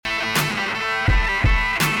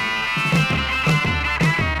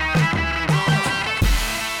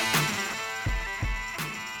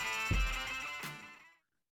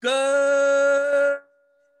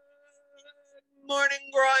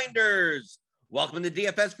Welcome to the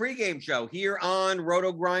DFS pregame show here on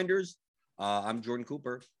Roto Grinders. I'm Jordan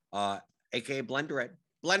Cooper, aka Blender at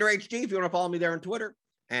Blender HD. If you want to follow me there on Twitter,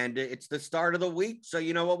 and it's the start of the week, so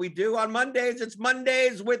you know what we do on Mondays. It's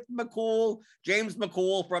Mondays with McCool, James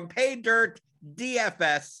McCool from Pay Dirt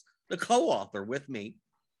DFS, the co-author with me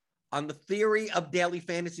on the theory of daily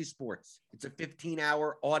fantasy sports. It's a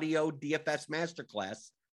 15-hour audio DFS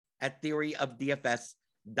masterclass at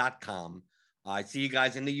theoryofdfs.com. I see you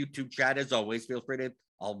guys in the YouTube chat as always. Feel free to,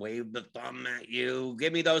 I'll wave the thumb at you.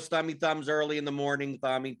 Give me those thummy thumbs early in the morning.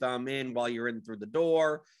 Thummy thumb in while you're in through the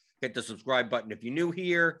door. Hit the subscribe button if you're new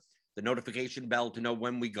here. The notification bell to know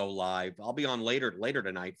when we go live. I'll be on later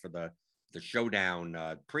tonight for the showdown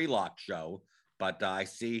pre-lock show. But I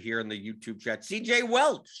see here in the YouTube chat, CJ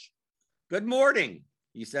Welch. Good morning.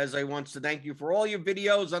 He says he wants to thank you for all your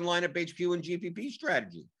videos on lineup HQ and GPP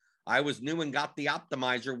strategy. I was new and got the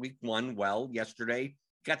optimizer week 1 yesterday.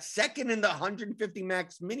 Got second in the 150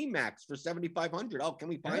 max mini max for 7,500. Oh, can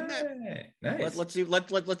we find that? Nice. Let's see.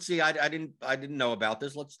 Let's see. I didn't know about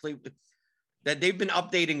this. Let's see. That they've been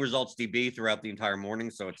updating results DB throughout the entire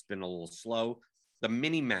morning, so it's been a little slow. The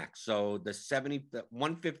mini max. So the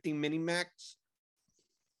 150 mini max,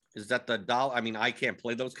 is that the dollar? I mean, I can't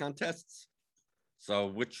play those contests. So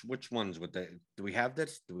which ones would they? Do we have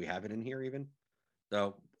this? Do we have it in here even?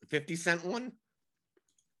 The 50-cent one?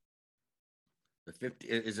 The 50,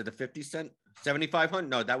 is it a 50 cent? 7,500?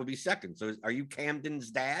 No, that would be second. So are you Camden's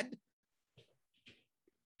dad?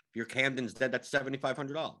 If you're Camden's dad, that's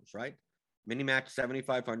 $7,500, right? Minimax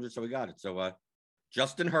 7,500. So we got it. So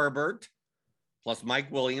Justin Herbert plus Mike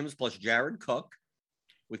Williams plus Jared Cook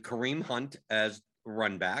with Kareem Hunt as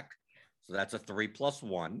run back. So that's a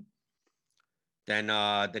 3+1.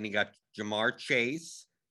 Then you got Jamar Chase,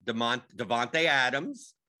 Devontae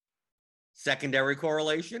Adams, secondary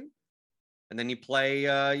correlation. And then you play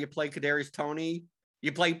Kadarius Toney.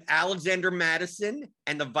 You play Alexander Madison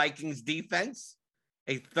and the Vikings defense,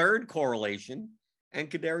 a third correlation, and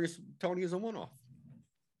Kadarius Toney is a one-off.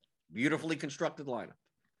 Beautifully constructed lineup.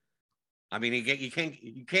 I mean, you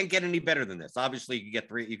can't get any better than this. Obviously, you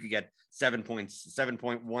could get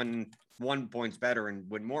 7.11 points better and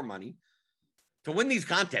win more money. To win these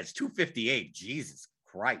contests, 258. Jesus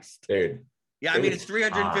Christ, dude. Yeah, I mean, it's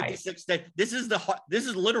 356. This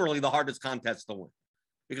is literally the hardest contest to win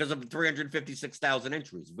because of 356,000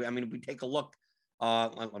 entries. I mean, if we take a look,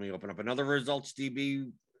 let me open up another results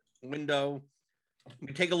DB window.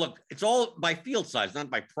 We take a look. It's all by field size,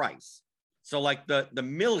 not by price. So, like the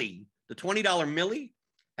millie, the $20 millie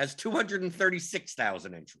has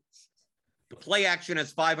 236,000 entries. The play action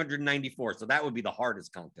has 594. So that would be the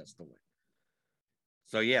hardest contest to win.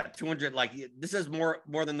 So yeah, 200. Like this is more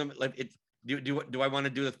than the like it. Do I want to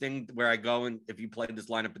do the thing where I go and if you played this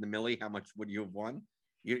lineup in the millie, how much would you have won?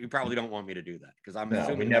 You probably don't want me to do that because I'm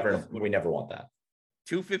assuming we never want that.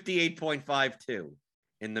 258.52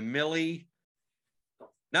 in the millie.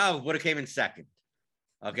 No, would have came in second.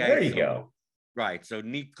 Okay, there you go. Right, so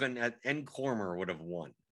Neekland and Cormer would have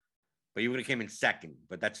won, but you would have came in second.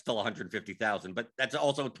 But that's still 150,000. But that's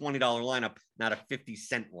also a $20 lineup, not a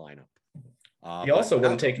 50-cent lineup. You also would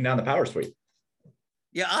have taken down the power sweep.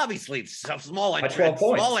 Yeah, obviously, small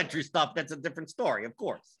entry stuff, that's a different story, of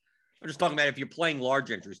course. I'm just talking about if you're playing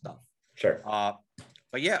large entry stuff. Sure.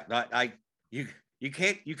 But yeah, you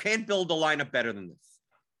can't build a lineup better than this,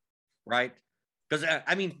 right? Because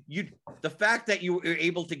I mean, the fact that you were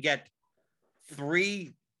able to get 4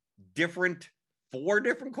 different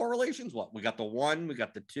correlations. What we got the 1, we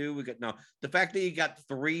got the 2, the fact that you got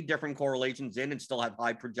 3 different correlations in and still have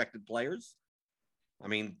high projected players. I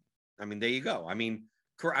mean, there you go. I mean,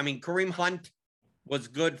 Kareem Hunt was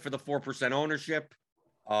good for the 4% ownership.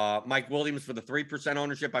 Mike Williams for the 3%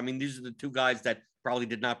 ownership. I mean, these are the 2 guys that probably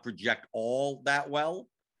did not project all that well,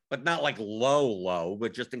 but not like low,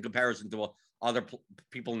 but just in comparison to other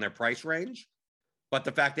people in their price range. But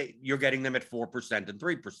the fact that you're getting them at 4% and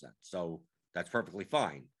 3%. So that's perfectly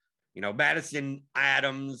fine. You know, Madison,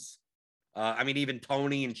 Adams, even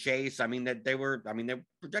Toney and Chase. I mean, they were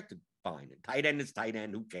projected fine. Tight end is tight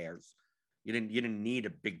end. Who cares? You didn't need a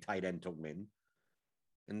big tight end to win.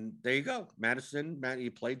 And there you go. Madison, you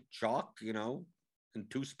played chalk, in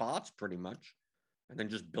 2 spots pretty much. And then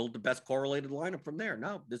just build the best correlated lineup from there.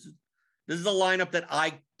 No, this is a lineup that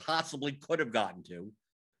I possibly could have gotten to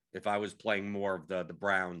if I was playing more of the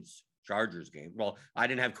Browns Chargers game. Well, I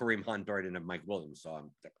didn't have Kareem Hunt or I didn't have Mike Williams, so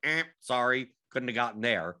I'm sorry, couldn't have gotten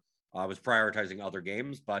there. I was prioritizing other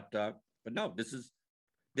games, but no, this.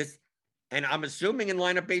 And I'm assuming in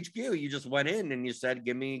lineup HQ, you just went in and you said,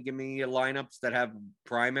 give me lineups that have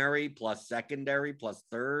primary plus secondary plus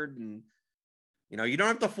third. And You know, you don't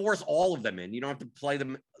have to force all of them in. You don't have to play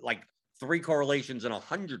them like 3 correlations in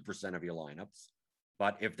 100% of your lineups.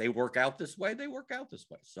 But if they work out this way, they work out this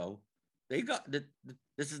way. So they got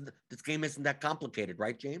this game isn't that complicated,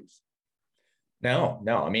 right, James? No.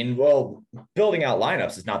 I mean, well, building out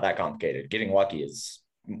lineups is not that complicated. Getting lucky is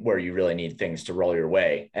where you really need things to roll your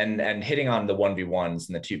way, and hitting on the 1v1s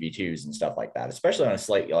and the 2v2s and stuff like that, especially on a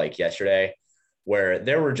slate like yesterday, where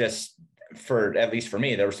there were just, for at least for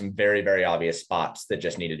me, there were some very, very obvious spots that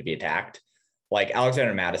just needed to be attacked. Like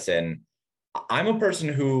Alexander Madison, I'm a person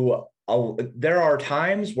who there are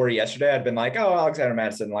times where yesterday I'd been like, oh, Alexander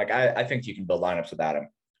Madison, like I think you can build lineups without him.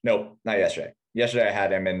 Nope, not yesterday. Yesterday I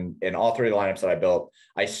had him in all 3 lineups that I built.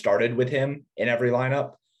 I started with him in every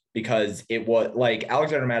lineup because it was like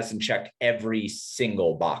Alexander Madison checked every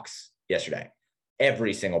single box yesterday.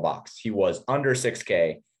 Every single box. He was under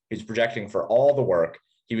 6K. He was projecting for all the work.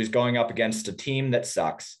 He was going up against a team that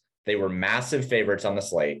sucks. They were massive favorites on the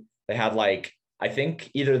slate. They had like, I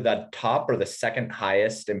think either the top or the second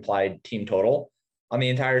highest implied team total on the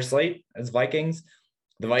entire slate as Vikings.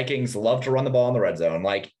 The Vikings love to run the ball in the red zone.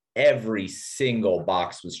 Like every single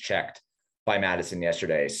box was checked by Madison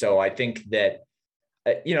yesterday. So I think that,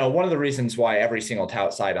 one of the reasons why every single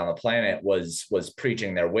tout side on the planet was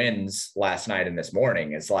preaching their wins last night and this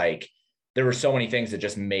morning is like, there were so many things that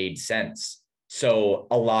just made sense. So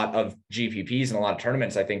a lot of GPPs and a lot of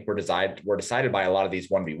tournaments, I think were decided by a lot of these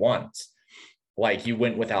 1v1s. Like you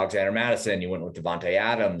went with Alexander Madison, you went with Devontae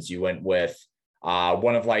Adams, you went with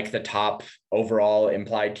one of like the top overall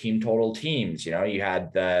implied team total teams. You know, you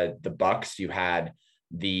had the Bucks, you had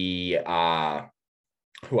the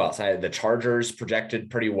who else? The Chargers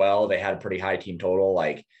projected pretty well. They had a pretty high team total.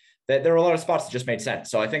 Like there were a lot of spots that just made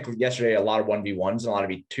sense. So I think yesterday a lot of 1v1s and a lot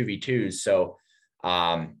of 2v2s. So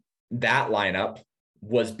that lineup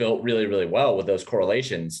was built really, really well with those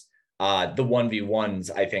correlations. The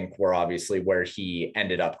 1v1s, I think, were obviously where he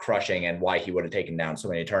ended up crushing and why he would have taken down so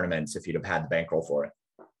many tournaments if he'd have had the bankroll for it.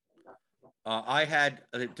 I had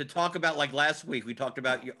to talk about, like last week, we talked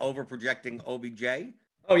about you over projecting OBJ.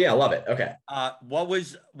 Oh yeah, love it. Okay. What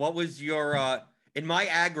was your in my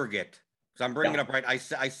aggregate? So I'm bringing it up right. I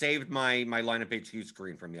saved my lineup HQ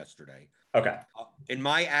screen from yesterday. Okay. In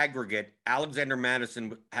my aggregate, Alexander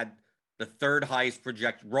Madison had the 3rd highest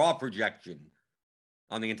raw projection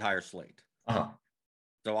on the entire slate.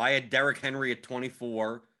 So I had Derrick Henry at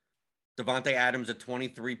 24, Devontae Adams at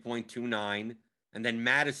 23.29, and then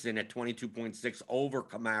Madison at 22.6 over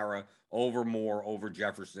Kamara, over Moore, over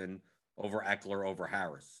Jefferson, over Eckler, over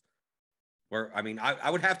Harris. Where, I mean, I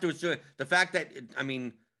would have to assume the fact that, I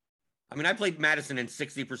mean, I played Madison in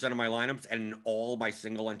 60% of my lineups and in all my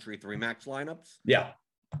single entry 3 max lineups. Yeah.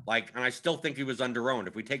 Like, and I still think he was underowned.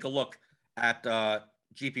 If we take a look at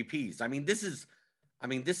GPPs,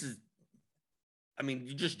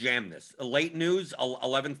 you just jam this. A late news,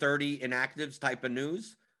 11:30 inactives type of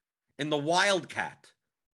news. In the Wildcat,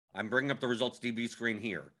 I'm bringing up the results DB screen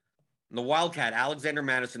here. In the Wildcat, Alexander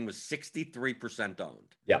Madison was 63%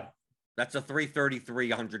 owned. Yeah. That's a 333,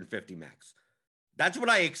 150 max. That's what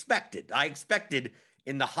I expected. I expected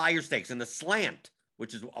in the higher stakes, in the slant,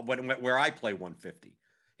 which is where I play 150.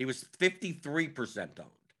 He was 53% owned.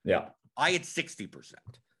 Yeah. I had 60%.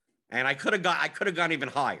 And I could have gone even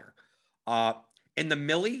higher. In the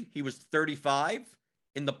Millie, he was 35.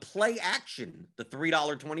 In the play action, the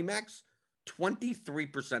 $3.20 max,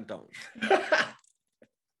 23% owned.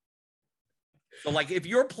 So, like, if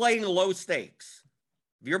you're playing low stakes,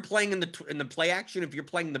 if you're playing in the play action, if you're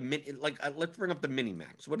playing let's bring up the mini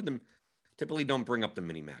max. What are the typically don't bring up the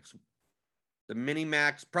mini max? The mini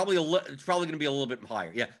max it's probably going to be a little bit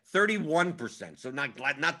higher. Yeah, 31%. So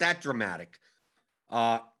not that dramatic.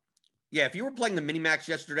 Yeah, if you were playing the mini max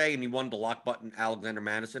yesterday and you wanted to lock button Alexander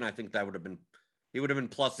Madison, I think he would have been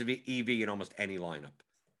plus EV in almost any lineup.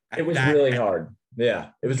 It was really hard. Yeah,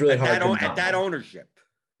 it was really hard at that ownership.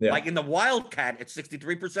 Yeah. Like in the Wildcat at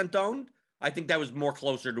 63% owned, I think that was more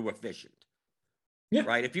closer to efficient. Yeah.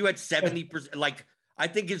 Right. If you had 70%, like I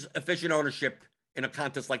think his efficient ownership in a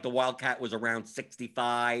contest like the Wildcat was around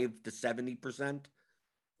 65 to 70%.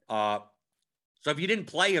 So if you didn't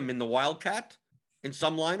play him in the Wildcat in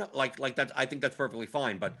some lineup, like that, I think that's perfectly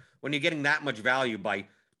fine. But when you're getting that much value by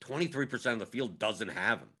 23% of the field doesn't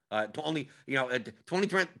have him. Only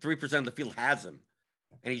 23% of the field has him,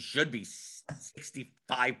 and he should be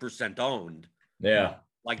 65% owned. Yeah.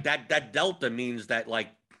 Like that delta means that, like,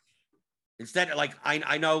 instead of, like,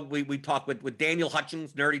 I know we talked with Daniel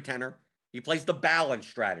Hutchins, Nerdy Tenor. He plays the balance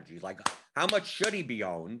strategy. Like, how much should he be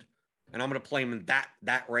owned? And I'm going to play him in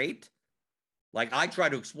that rate. Like, I try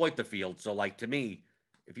to exploit the field. So, like, to me,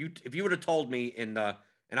 if you would have told me and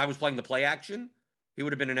I was playing the play action, He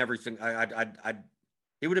would have been in every single.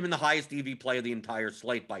 He would have been the highest EV play of the entire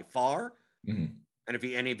slate by far. Mm-hmm.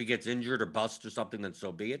 And if he gets injured or bust or something, then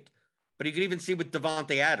so be it. But you can even see with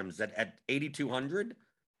Devontae Adams that at 8,200, in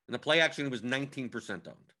the play action, he was 19%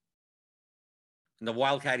 owned. In the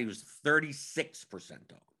Wildcat, he was 36%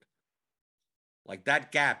 owned. Like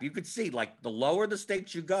that gap, you could see, like the lower the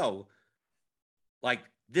stakes you go, like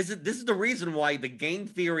this is the reason why the game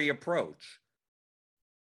theory approach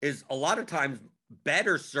is a lot of times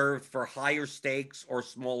better served for higher stakes or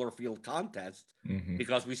smaller field contests, Mm-hmm.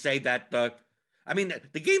 because we say that the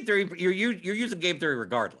game theory, you're using game theory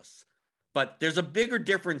regardless, but there's a bigger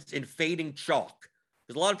difference in fading chalk,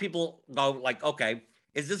 because a lot of people go like, okay,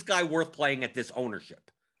 is this guy worth playing at this ownership?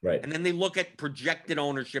 Right. And then they look at projected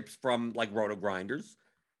ownerships from like Roto Grinders,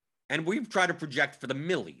 and we've tried to project for the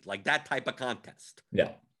millie, like that type of contest. Yeah.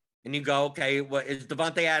 And you go, okay, well, is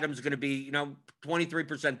Devontae Adams going to be,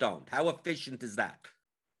 23% owned? How efficient is that?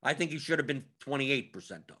 I think he should have been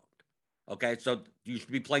 28% owned. Okay, so you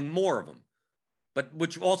should be playing more of him. But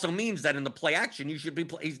which also means that in the play action, you should be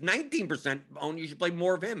he's 19% owned. You should play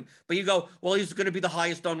more of him. But you go, well, he's going to be the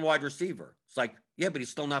highest owned wide receiver. It's like, yeah, but he's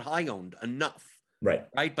still not high owned enough. Right.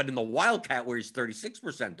 Right. But in the Wildcat, where he's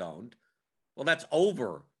 36% owned, well, that's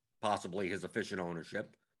over possibly his efficient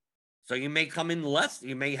ownership. So you may come in less,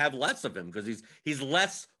 you may have less of him because he's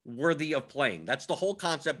less worthy of playing. That's the whole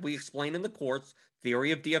concept we explain in the course,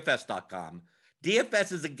 theory of DFS.com.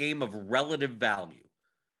 DFS is a game of relative value.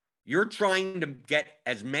 You're trying to get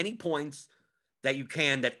as many points that you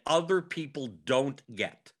can that other people don't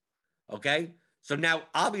get. Okay? So now,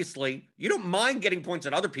 obviously, you don't mind getting points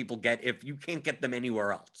that other people get if you can't get them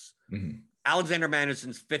anywhere else. Mm-hmm. Alexander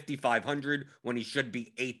Madison's 5,500 when he should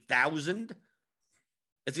be 8,000.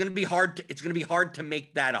 It's going to be hard to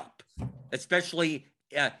make that up, especially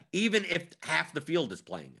even if half the field is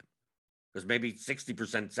playing him, because maybe 60%,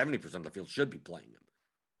 70% of the field should be playing him.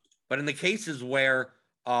 But in the cases where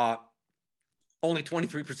only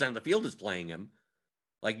 23% of the field is playing him,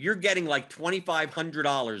 like you're getting like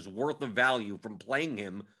 $2,500 worth of value from playing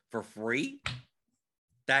him for free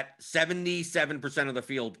that 77% of the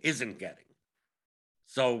field isn't getting.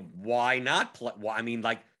 So why not play?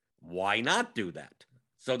 Why not do that?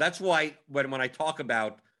 So that's why when I talk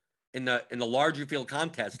about in the larger field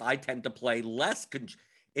contest, I tend to play less.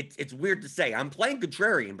 It's weird to say I'm playing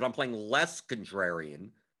contrarian, but I'm playing less contrarian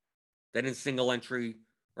than in single entry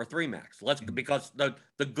or 3-max. Because the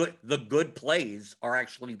good plays are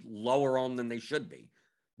actually lower on than they should be.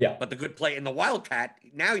 Yeah. But the good play in the Wildcat,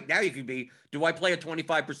 now you could be, do I play a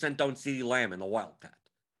 25% owned CeeDee Lamb in the Wildcat?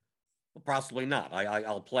 Well, possibly not.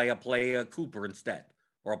 I'll play a Cooper instead,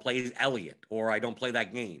 or I'll play Elliott, or I don't play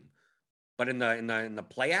that game. But in the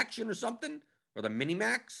play action or something, or the mini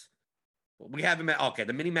max, we haven't been, okay.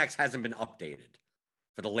 The mini max hasn't been updated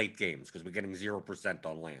for the late games because we're getting 0%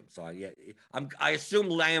 on Lamb. So I assume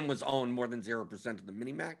Lamb was owned more than 0% of the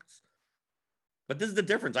mini max. But this is the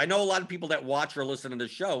difference. I know a lot of people that watch or listen to the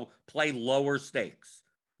show play lower stakes.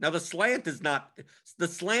 Now the slant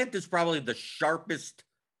is probably the sharpest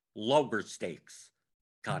lower stakes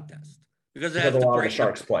contest because it has a lot of the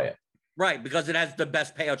sharks play it. Right, because it has the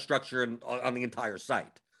best payout structure on the entire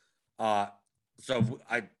site.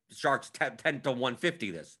 Sharks tend to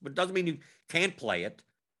 150 this, but it doesn't mean you can't play it.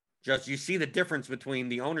 Just you see the difference between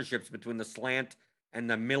the ownerships between the slant and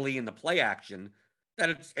the millie and the play action,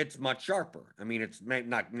 that it's much sharper. I mean, it's maybe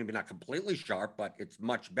not completely sharp, but it's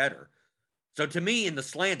much better. So to me, in the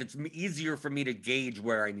slant, it's easier for me to gauge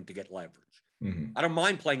where I need to get leverage. Mm-hmm. I don't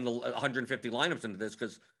mind playing the 150 lineups into this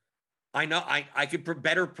because I know I could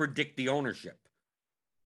better predict the ownership.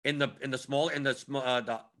 In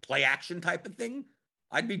the play action type of thing,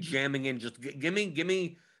 I'd be jamming in. Just give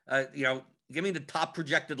me the top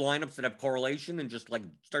projected lineups that have correlation and just like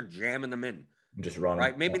start jamming them in. Just run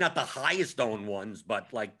right. Maybe not the highest owned ones,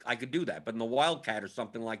 but like I could do that. But in the Wildcat or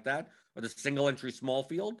something like that, or the single entry small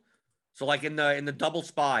field. So like in the double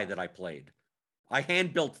spy that I played, I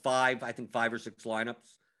hand built 5 or 6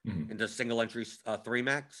 lineups into single entry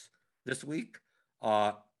 3-max this week.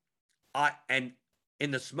 And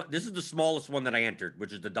this is the smallest one that I entered,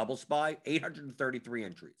 which is the double spy, 833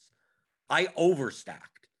 entries. I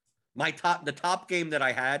overstacked. The top game that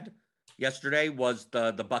I had yesterday was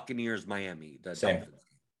the Buccaneers Miami, the same. Dolphins.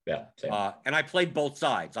 Yeah, same. And I played both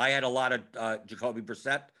sides. I had a lot of Jacoby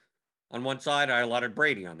Brissett on one side. I had a lot of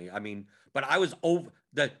Brady on but I was over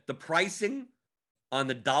the pricing on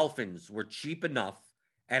the Dolphins were cheap enough,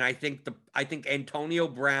 and I think Antonio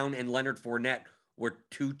Brown and Leonard Fournette were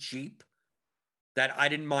too cheap that I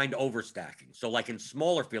didn't mind overstacking. So like in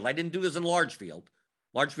smaller field, I didn't do this in large field.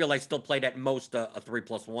 Large field, I still played at most a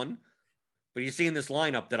 3+1. But you see in this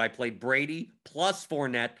lineup that I played Brady plus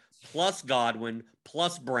Fournette plus Godwin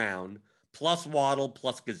plus Brown plus Waddle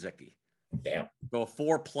plus Gesicki. Damn. So a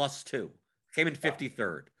 4+2. Came in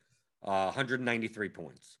 53rd, 193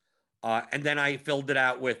 points. And then I filled it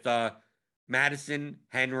out with Madison,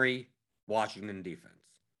 Henry, Washington defense.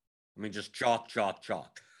 I mean, just chalk, chalk,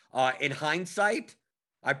 chalk. In hindsight,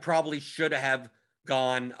 I probably should have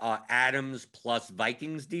gone Adams plus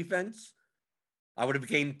Vikings defense. I would have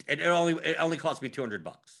gained it. Only cost me $200,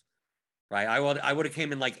 right? I would have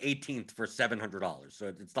came in like 18th for $700. So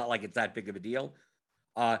it's not like it's that big of a deal.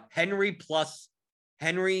 Henry plus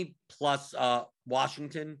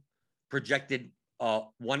Washington projected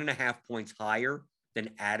 1.5 points higher than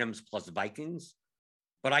Adams plus Vikings.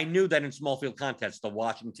 But I knew that in small field contests, the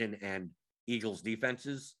Washington and Eagles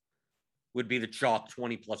defenses would be the chalk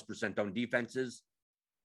 20+% owned defenses,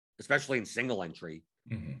 especially in single entry.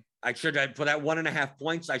 Mm-hmm. I should have, for that 1.5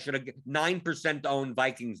 points, I should have 9% owned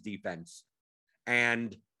Vikings defense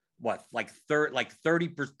and what, like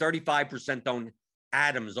 35% owned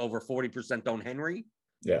Adams over 40% owned Henry.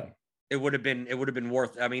 Yeah. It would have been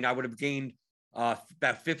worth, I mean, I would have gained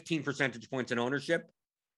about 15 percentage points in ownership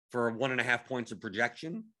for 1.5 points of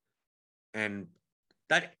projection. And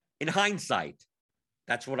that, in hindsight,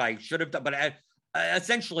 that's what I should have done. But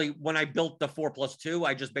essentially, when I built the 4+2,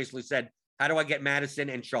 I just basically said, how do I get Madison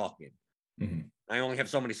and Chalk in? Mm-hmm. I only have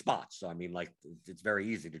so many spots. So, I mean, like, it's very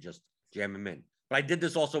easy to just jam him in. But I did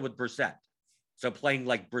this also with Brissett. So playing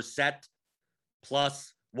like Brissett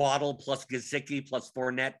plus Waddle plus Gesicki plus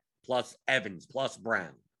Fournette plus Evans plus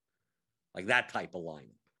Brown. Like that type of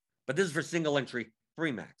lineup. But this is for single entry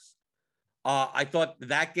 3 max. I thought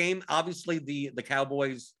that game, obviously the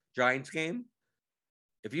Cowboys-Giants game,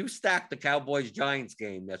 if you stack the Cowboys-Giants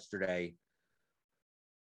game yesterday,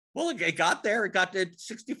 well, it got there. It got to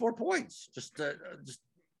 64 points. Just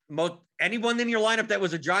anyone in your lineup that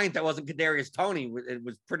was a Giant that wasn't Kadarius Toney, it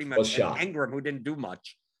was pretty much Ingram, who didn't do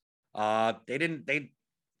much. They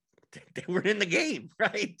were in the game,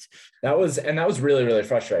 right? That was really, really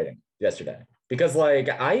frustrating yesterday because, like,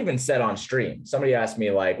 I even said on stream, somebody asked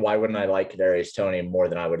me, like, why wouldn't I like Kadarius Toney more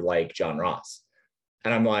than I would like John Ross?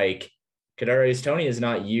 And I'm like, Kadarius Toney is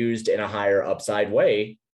not used in a higher upside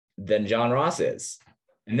way than John Ross is.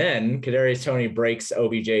 And then Kadarius Toney breaks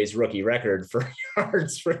OBJ's rookie record for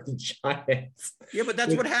yards for the Giants. Yeah, but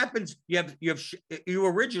that's what happens. You have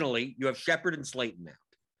Shepard and Slayton now,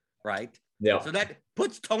 right? Yeah. So that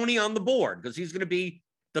puts Toney on the board because he's going to be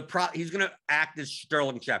he's going to act as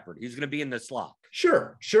Sterling Shepard. He's going to be in the slot.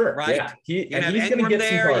 Sure. Right. Yeah. He's going to get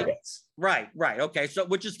some targets. Right. Okay. So,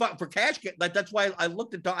 which is fun for cash. That's why I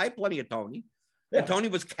looked at, I had plenty of Toney. Yeah. And Toney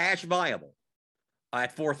was cash viable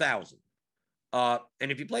at 4,000. And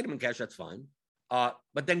if you played him in cash, that's fine.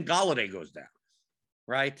 But then Golladay goes down.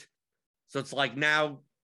 Right. So it's like now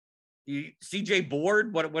CJ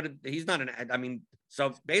Board, what he's not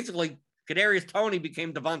so basically Kadarius Toney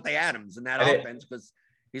became Devontae Adams in that offense because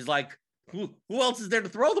he's like, who else is there to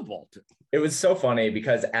throw the ball to? It was so funny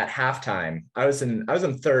because at halftime, I was in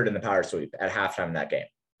third in the power sweep at halftime in that game.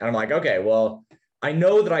 And I'm like, okay, well, I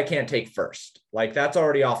know that I can't take first. Like, that's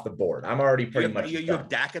already off the board. I'm already pretty much. You have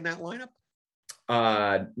Dak in that lineup?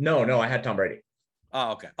 No, I had Tom Brady.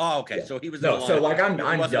 Oh, okay. Yeah. So he was so like I'm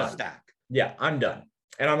done. Stack. Yeah, I'm done.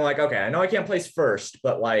 And I'm like, okay, I know I can't place first,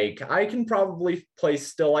 but like I can probably place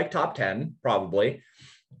still like top 10, probably.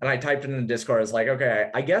 And I typed it in the Discord. I was like, okay,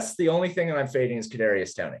 I guess the only thing that I'm fading is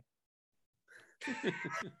Kadarius Toney.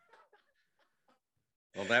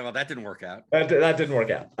 Well, that didn't work out. That didn't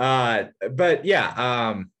work out. But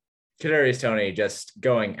yeah, Kadarius Toney just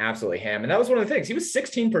going absolutely ham. And that was one of the things. He was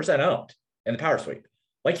 16% owned in the power sweep.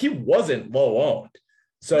 Like, he wasn't low owned.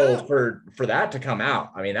 So no. for that to come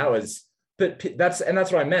out, I mean, that's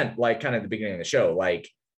what I meant, like, kind of at the beginning of the show. Like,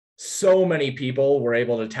 so many people were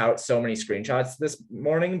able to tout so many screenshots this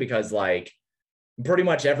morning because, like, pretty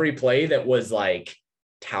much every play that was like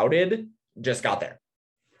touted just got there,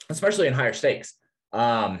 especially in higher stakes.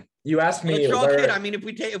 You asked me, I mean, if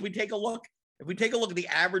we take a look at the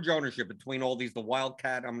average ownership between all these, the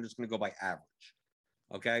Wildcat, I'm just going to go by average.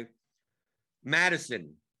 Okay.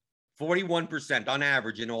 Madison, 41% on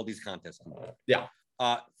average in all these contests. Yeah.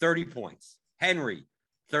 30 points. Henry,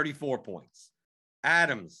 34 points.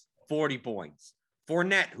 Adams, 40 points.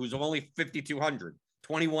 Fournette, who's only 5,200,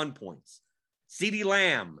 21 points. CeeDee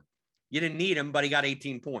Lamb, you didn't need him, but he got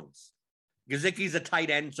 18 points. Gesicki's a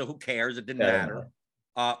tight end, so who cares? It didn't matter.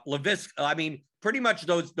 Laviska, I mean, pretty much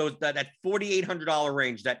that $4,800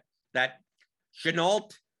 range that Chenault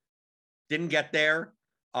didn't get there.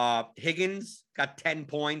 Higgins got 10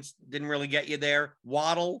 points, didn't really get you there.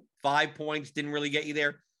 Waddle, 5 points, didn't really get you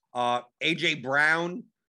there. AJ Brown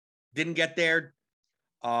didn't get there.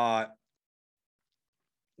 Then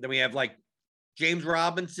we have like James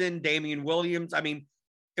Robinson, Damian Williams. I mean,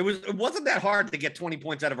 it wasn't that hard to get 20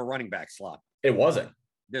 points out of a running back slot. It wasn't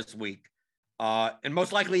this week. And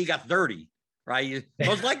most likely you got 30, right?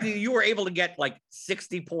 Most likely you were able to get like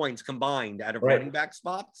 60 points combined out of running back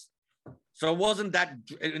spots. So it wasn't that,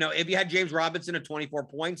 if you had James Robinson at 24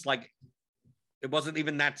 points, like it wasn't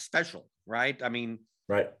even that special, right? I mean,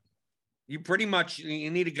 you pretty much, you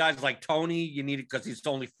needed guys like Tony, you needed, because he's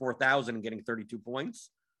only 4,000 and getting 32 points.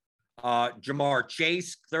 Jamar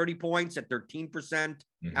Chase, 30 points at 13%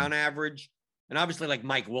 on average. And obviously like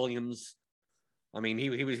Mike Williams, I mean, he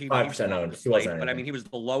was 5% owned, but I mean, he was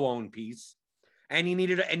the low owned piece, and you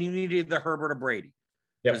needed the Herbert or Brady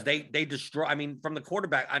because they destroy. I mean, from the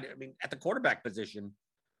quarterback, I mean, at the quarterback position,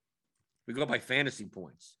 we go by fantasy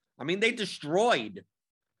points. I mean, they destroyed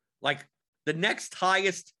like the next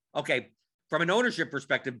highest. Okay, from an ownership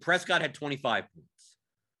perspective, Prescott had 25 points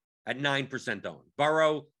at 9% owned.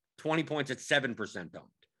 Burrow 20 points at 7% owned.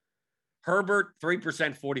 Herbert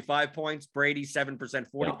 3%, 45 points. Brady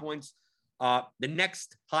 7%, 40 points. The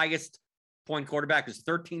next highest point quarterback is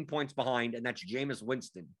 13 points behind, and that's Jameis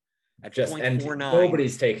Winston at 0.49.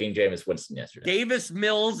 Nobody's taking Jameis Winston yesterday. Davis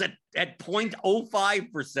Mills at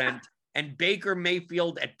 0.05% and Baker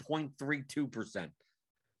Mayfield at 0.32%.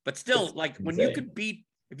 But still, it's like insane. When you could beat,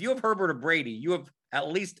 if you have Herbert or Brady, you have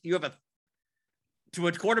to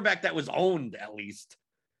a quarterback that was owned at least.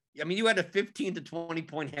 I mean, you had a 15 to 20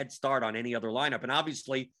 point head start on any other lineup, and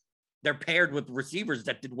obviously they're paired with receivers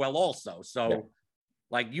that did well also. So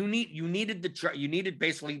like you needed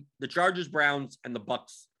basically the Chargers, Browns, and the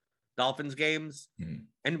Bucks, Dolphins games,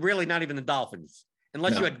 and really not even the Dolphins,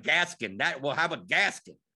 unless you had Gaskin. How about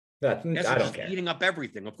Gaskin? I don't care. Eating up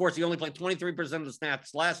everything. Of course, he only played 23% of the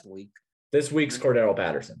snaps last week. This week's Cordero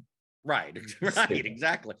Patterson. Right,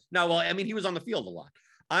 exactly. No, well, I mean, he was on the field a lot.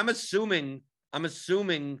 I'm assuming. I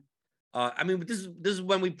mean, this is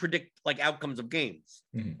when we predict like outcomes of games.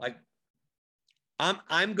 Like,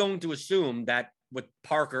 I'm going to assume that with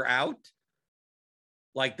Parker out,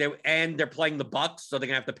 like they're playing the Bucks, so they're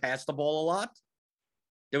gonna have to pass the ball a lot.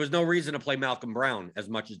 There was no reason to play Malcolm Brown as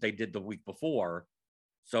much as they did the week before.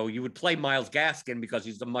 So you would play Myles Gaskin because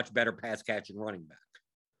he's a much better pass catching running back.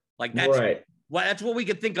 Like that's well, that's what we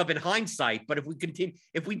could think of in hindsight. But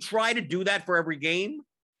if we try to do that for every game,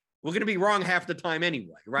 we're going to be wrong half the time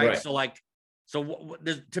anyway, right? So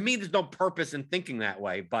to me, there's no purpose in thinking that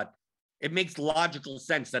way. But it makes logical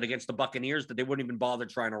sense that against the Buccaneers that they wouldn't even bother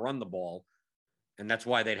trying to run the ball, and that's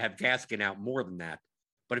why they'd have Gaskin out more than that.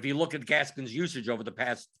 But if you look at Gaskin's usage over the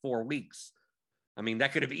past 4 weeks, I mean,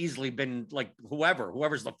 that could have easily been like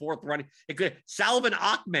whoever's the fourth running. It could. Salvin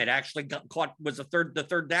Ahmed actually was the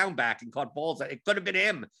third down back and caught balls. It could have been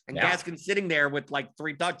him, and Gaskin sitting there with like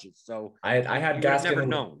 3 touches. So I had Gaskin. Never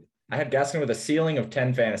known. I had Gaskin with a ceiling of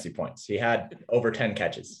 10 fantasy points. He had over 10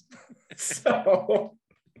 catches. So,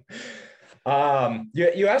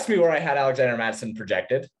 you asked me where I had Alexander Mattison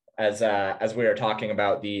projected as we were talking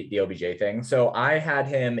about the OBJ thing. So I had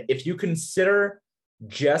him, if you consider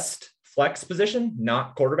just flex position,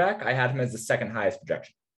 not quarterback, I had him as the second highest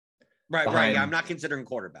projection. Right. Yeah, I'm not considering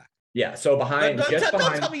quarterback. Yeah. So behind,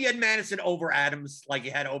 don't tell me you had Madison over Adams, like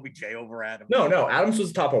you had OBJ over Adams. No, Adams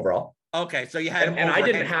was the top overall. Okay, so you had him and I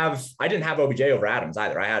didn't have OBJ over Adams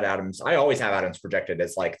either. I had Adams. I always have Adams projected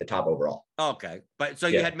as like the top overall. Okay, but so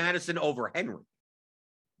you had Madison over Henry.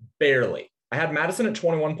 Barely. I had Madison at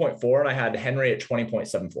 21.4 and I had Henry at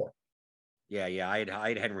 20.74. Yeah, I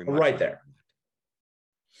had Henry right there.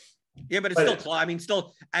 Yeah, but it's still, I mean,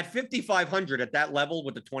 still at 5,500 at that level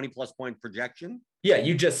with the 20+ point projection. Yeah,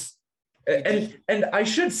 you just and I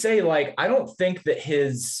should say, like, I don't think that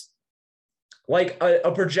his like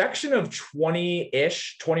a projection of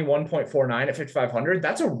 20-ish, 21.49 at 5,500,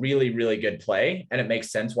 that's a really, really good play. And it makes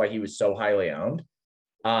sense why he was so highly owned.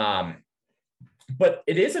 But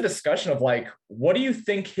it is a discussion of like, what do you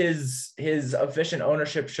think his efficient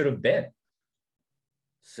ownership should have been?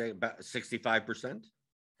 Say about 65%.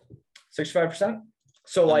 65%.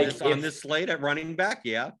 So like on this slate at running back.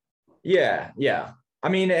 Yeah. I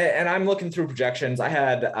mean, and I'm looking through projections. I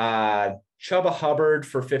had Chuba Hubbard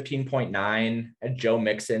for 15.9, and Joe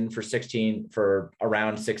Mixon for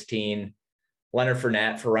around 16, Leonard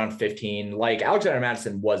Fournette for around 15. Like Alexander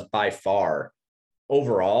Mattison was by far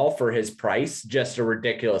overall for his price, just a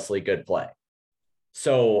ridiculously good play.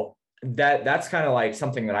 So that's kind of like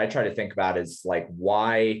something that I try to think about is like,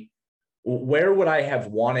 where would I have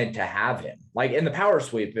wanted to have him? Like in the power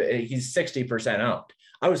sweep, he's 60% owned.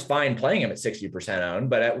 I was fine playing him at 60% owned,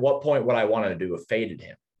 but at what point would I want to do have faded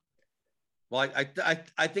him? Well,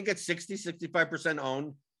 I think at 65%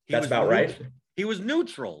 owned, that's about right. He was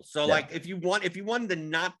neutral. So yeah. like if you wanted to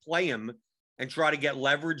not play him and try to get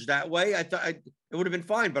leverage that way, I thought it would have been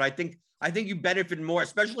fine. But I think you benefit more,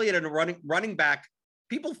 especially at a running back.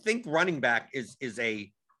 People think running back is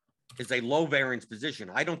a low variance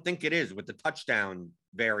position. I don't think it is with the touchdown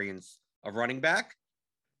variance of running back.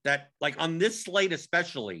 That like on this slate,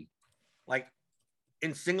 especially like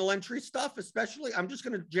in single entry stuff, especially, I'm just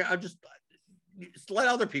let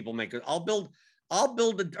other people make it. I'll build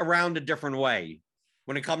it around a different way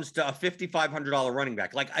when it comes to a $5,500 running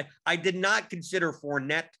back. Like I did not consider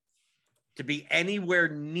Fournette to be anywhere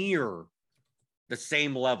near the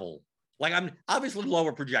same level. Like I'm obviously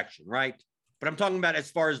lower projection, right? But I'm talking about as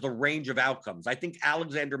far as the range of outcomes. I think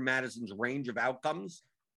Alexander Madison's range of outcomes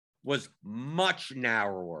was much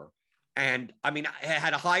narrower. And I mean, it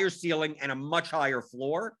had a higher ceiling and a much higher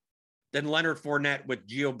floor than Leonard Fournette with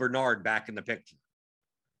Gio Bernard back in the picture,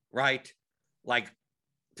 right? Like,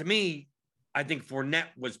 to me, I think Fournette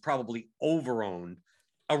was probably overowned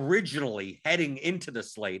originally heading into the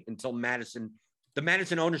slate until the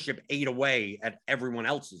Madison ownership ate away at everyone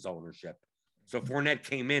else's ownership. So Fournette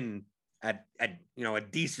came in at a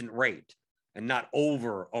decent rate and not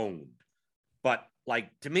over-owned. But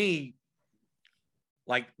like, to me,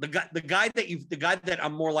 like the guy that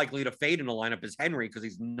I'm more likely to fade in the lineup is Henry because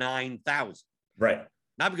he's 9,000. Right.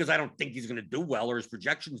 Not because I don't think he's going to do well or his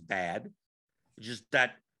projection's bad. It's just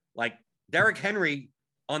that like Derrick Henry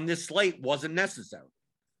on this slate wasn't necessary.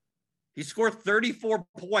 He scored 34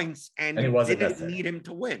 points and he didn't need him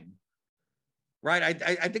to win. Right.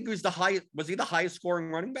 I think he was the highest. Was he the highest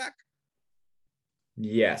scoring running back?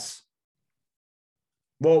 Yes.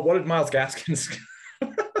 Well, what did Myles Gaskins?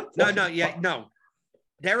 No.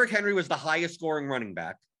 Derrick Henry was the highest scoring running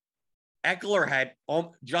back. Eckler had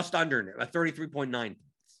just under a 33.9 points.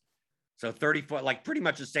 So 34, like pretty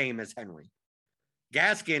much the same as Henry.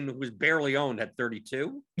 Gaskin, who was barely owned, had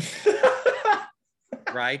 32.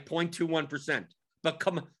 Right? 0.21%. But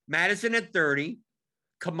Madison at 30,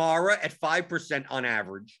 Kamara at 5% on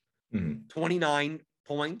average, 29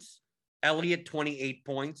 points. Elliott, 28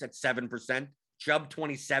 points at 7%. Chubb,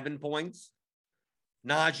 27 points.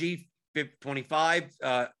 Najee, 25.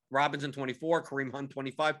 Robinson, 24. Kareem Hunt,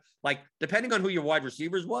 25. Like, depending on who your wide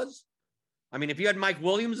receivers was, I mean, if you had Mike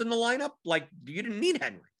Williams in the lineup, like, you didn't need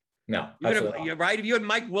Henry. No, right? If you had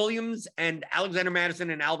Mike Williams and Alexander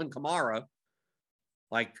Madison and Alvin Kamara,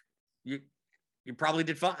 like, you probably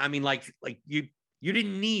did fine. I mean, like you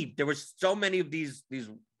didn't need. There was so many of these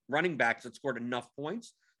running backs that scored enough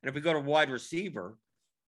points. And if we go to wide receiver,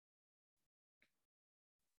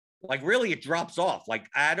 like really it drops off. Like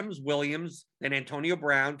Adams, Williams, then Antonio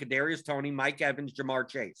Brown, Kadarius Toney, Mike Evans, Jamar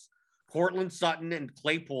Chase, Cortland Sutton, and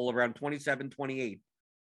Claypool around 27, 28.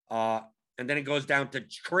 And then it goes down to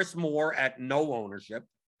Chris Moore at no ownership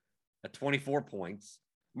at 24 points.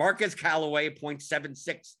 Marquez Callaway,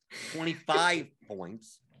 0.76, 25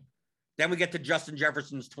 points. Then we get to Justin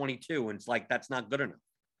Jefferson's 22, and it's like, that's not good enough.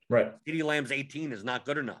 Right. CeeDee Lamb's 18 is not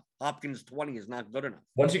good enough. Hopkins 20 is not good enough.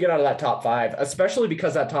 Once you get out of that top five, especially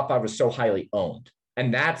because that top five was so highly owned.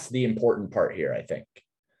 And that's the important part here, I think.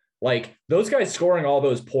 Like those guys scoring all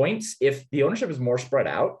those points, if the ownership is more spread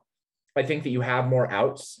out, I think that you have more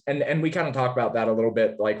outs. And we kind of talk about that a little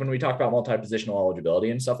bit, like when we talk about multi-positional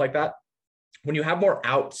eligibility and stuff like that. When you have more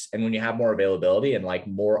outs and when you have more availability and like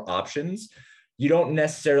more options, you don't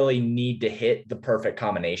necessarily need to hit the perfect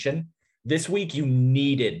combination. This week you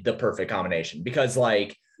needed the perfect combination because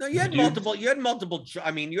like no, you had multiple,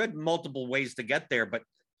 I mean, you had multiple ways to get there, but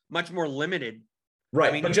much more limited. Right.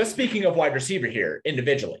 I mean, but just speaking of wide receiver here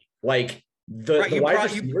individually, like the wide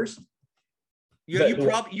receivers.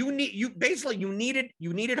 You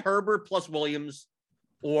needed Herbert plus Williams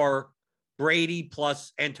or Brady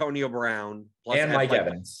plus Antonio Brown plus and Mike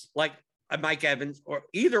Evans. Like Mike Evans or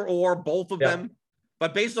either or both of them.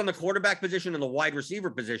 But based on the quarterback position and the wide receiver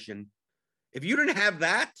position, if you didn't have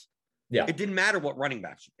that, it didn't matter what running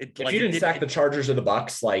backs. If you didn't stack the Chargers or the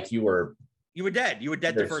Bucks, like you were dead. You were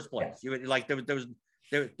dead to first place. You would like there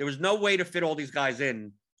was no way to fit all these guys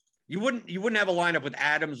in. You wouldn't have a lineup with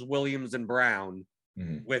Adams, Williams, and Brown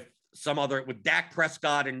with Dak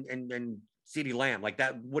Prescott and CeeDee Lamb. Like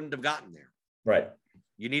that wouldn't have gotten there. Right.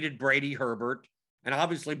 You needed Brady, Herbert, and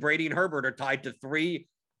obviously Brady and Herbert are tied to three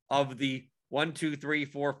of the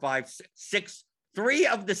 3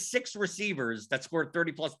 of the 6 receivers that scored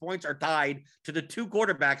 30 plus points are tied to the 2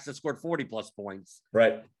 quarterbacks that scored 40 plus points.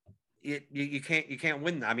 Right. You can't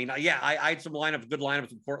win. I mean, I had some good lineups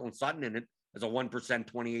with Cortland Sutton in it as a 1%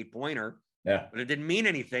 28 pointer. Yeah. But it didn't mean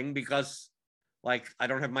anything because like I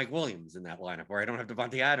don't have Mike Williams in that lineup, or I don't have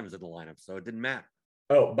Devontae Adams in the lineup, so it didn't matter.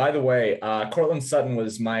 Oh, by the way, Cortland Sutton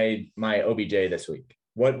was my OBJ this week.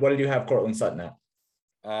 What did you have Cortland Sutton at?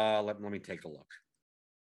 Let me take a look.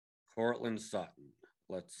 Cortland Sutton.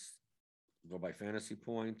 Let's go by fantasy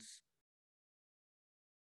points.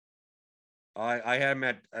 I had him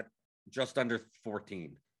at just under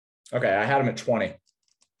 14. Okay, I had him at 20.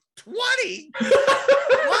 20?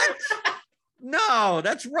 What? No,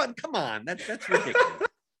 that's run. Come on, that's ridiculous.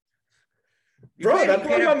 Bro, that's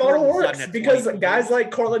why my model works, because guys like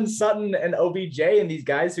Cortland Sutton and OBJ and these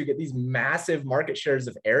guys who get these massive market shares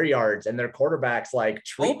of air yards and their quarterbacks like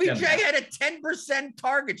treat OBJ them. had a 10%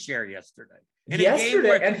 target share yesterday. And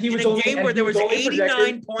he was in a game where there was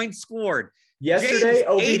 89 points scored. Yesterday,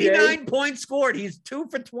 OBJ 89 points scored. He's 2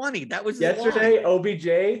 for 20. That was yesterday.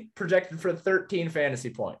 OBJ projected for 13 fantasy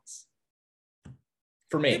points.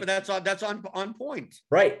 For me, yeah, but that's on point,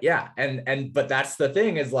 right? Yeah, but that's the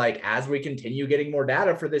thing is like as we continue getting more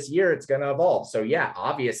data for this year, it's going to evolve. So yeah,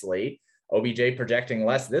 obviously OBJ projecting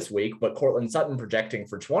less this week, but Cortland Sutton projecting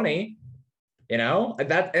for 20. You know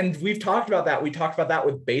that, and we've talked about that. We talked about that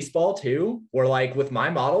with baseball too. Where like with my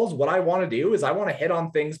models, what I want to do is I want to hit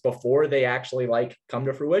on things before they actually like come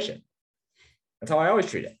to fruition. That's how I always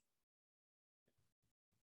treat it.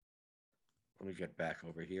 Let me get back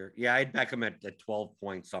over here. Yeah, I'd back him at 12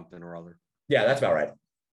 points something or other. Yeah, that's about right.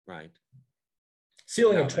 Right.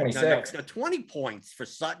 Ceiling of 26. No, 20 points for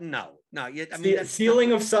Sutton. No. I mean, the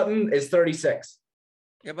ceiling of Sutton is 36.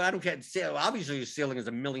 Yeah, but I don't get. Obviously, your ceiling is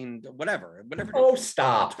a million, whatever. Oh,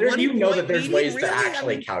 stop! You know that there's ways to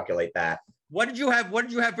actually calculate that. What did you have? What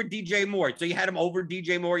did you have for DJ Moore? So you had him over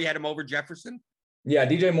DJ Moore. You had him over Jefferson. Yeah,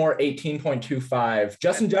 DJ Moore 18.25.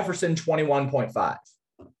 Justin Jefferson 21.5.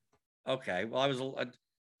 Okay, well,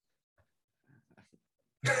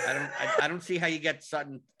 I don't see how you get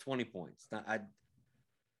Sutton 20 points.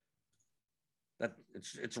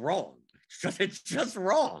 It's wrong. It's just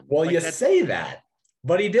wrong. Well, like, you say that,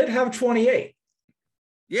 but he did have 28.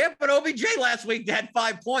 Yeah, but OBJ last week had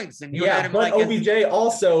 5 points, and but OBJ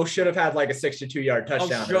also should have had like a 62-yard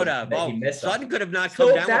touchdown. Should have. He missed. Sutton could have not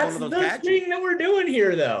come down with one of those catches. That's the thing that we're doing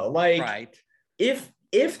here, though. Like, right.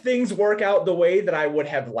 If things work out the way that I would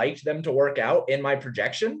have liked them to work out in my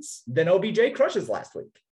projections, then OBJ crushes last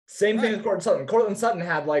week. Same thing as Cortland Sutton. Cortland Sutton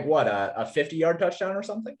had like what, a 50-yard touchdown or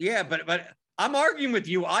something? Yeah, but I'm arguing with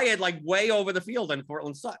you. I had like way over the field on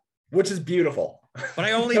Cortland Sutton, which is beautiful.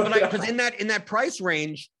 But because in that price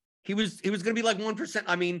range, he was going to be like 1%.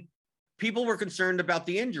 I mean, people were concerned about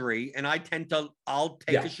the injury, and I'll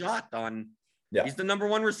take a shot on. Yeah. He's the number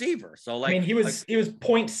one receiver. So like, I mean, he was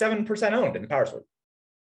 0.7% owned in the power sweep.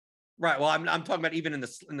 Right. Well, I'm talking about even in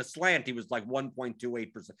the slant, he was like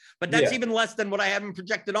 1.28%, but that's even less than what I had him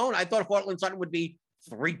projected on. I thought Cortland Sutton would be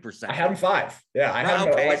 3%. I had him 5. Yeah, I had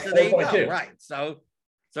him like 4.2. Right. So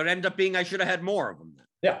it ended up being I should have had more of them then.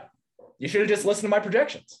 Yeah, you should have just listened to my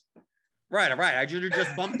projections. Right. I should have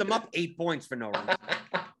just bumped them up 8 points for no reason.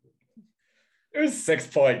 It was 6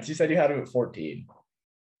 points. You said you had him at 14.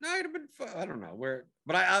 No, it'd have been. I don't know where,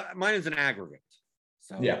 but mine is an aggregate.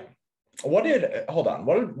 So yeah. What did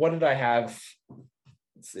I have?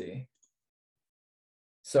 Let's see.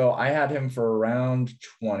 So I had him for around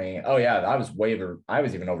 20. Oh yeah, I was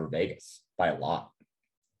even over Vegas by a lot.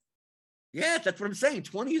 Yeah, that's what I'm saying.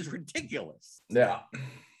 20 is ridiculous. Yeah.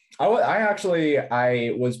 I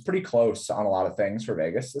was pretty close on a lot of things for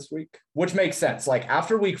Vegas this week, which makes sense. Like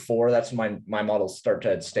after week 4, that's when my models start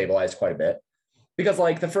to stabilize quite a bit. Because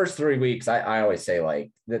like the first 3 weeks, I always say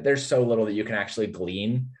like that there's so little that you can actually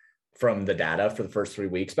glean from the data for the first 3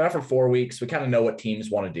 weeks. But after 4 weeks, we kind of know what teams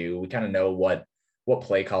want to do. We kind of know what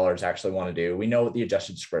play callers actually want to do. We know what the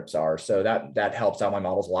adjusted scripts are. So that helps out my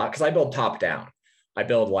models a lot because I build top down. I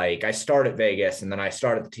build like I start at Vegas and then I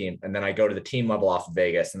start at the team and then I go to the team level off of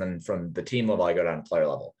Vegas. And then from the team level, I go down to player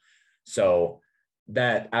level. So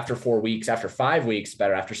that after 4 weeks, after 5 weeks,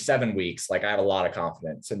 better after 7 weeks, like I have a lot of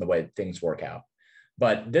confidence in the way things work out.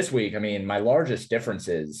 But this week, I mean, my largest difference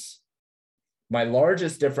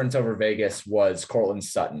over Vegas was Cortland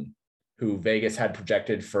Sutton, who Vegas had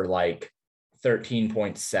projected for like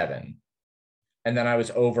 13.7. And then I was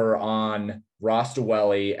over on Ross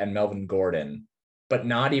Dwelly and Melvin Gordon, but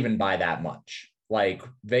not even by that much. Like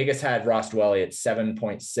Vegas had Ross Dwelly at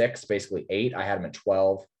 7.6, basically 8. I had him at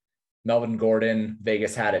 12. Melvin Gordon,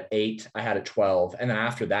 Vegas had at 8. I had at 12. And then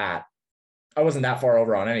after that, I wasn't that far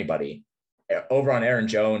over on anybody. Over on Aaron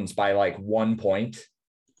Jones by like 1 point.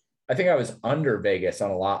 I think I was under Vegas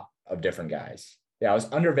on a lot of different guys. Yeah, I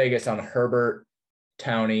was under Vegas on Herbert,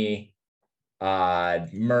 Towney,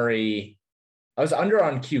 Murray. I was under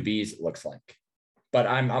on QBs, it looks like. But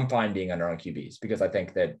I'm fine being under on QBs because I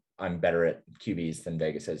think that I'm better at QBs than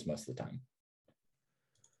Vegas is most of the time.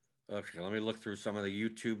 Okay, let me look through some of the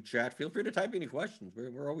YouTube chat. Feel free to type any questions.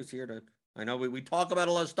 We're always here to. I know we talk about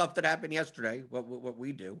a lot of stuff that happened yesterday. What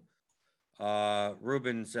we do.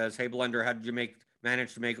 Ruben says, "Hey Blender, how did you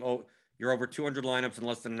manage to make you're over 200 lineups in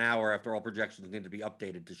less than an hour after all projections need to be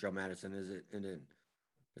updated to show Madison is it in?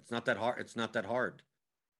 It's not that hard. It's not that hard.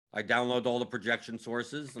 I download all the projection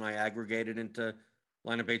sources and I aggregate it into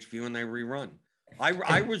lineup HQ and they rerun.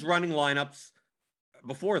 I was running lineups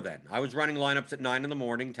before then. I was running lineups at 9 in the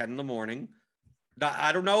morning, 10 in the morning.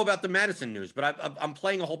 I don't know about the Madison news, but I'm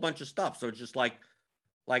playing a whole bunch of stuff. So it's just like,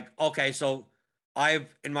 okay, so I've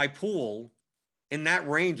in my pool in that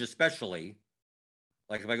range, especially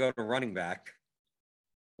like if I go to running back,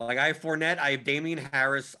 like I have Fournette, I have Damian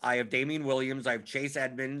Harris, I have Damian Williams, I have Chase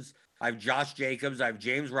Edmonds, I have Josh Jacobs, I have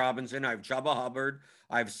James Robinson, I have Chuba Hubbard,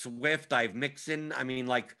 I have Swift, I have Mixon. I mean,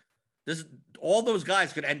 like all those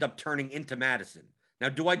guys could end up turning into Madison. Now,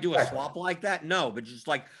 do I do a swap like that? No, but just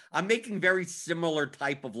like I'm making very similar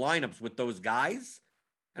type of lineups with those guys.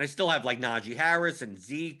 And I still have like Najee Harris and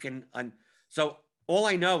Zeke. And so all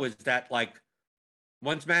I know is that like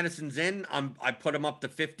once Madison's in, I put him up to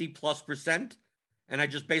 50+%. And I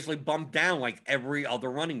just basically bump down like every other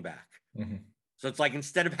running back. Mm-hmm. So it's like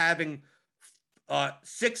instead of having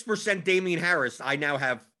 6% Damian Harris, I now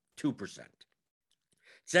have 2%.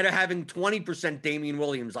 Instead of having 20% Damian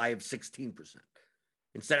Williams, I have 16%.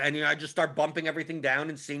 And I just start bumping everything down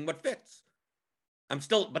and seeing what fits.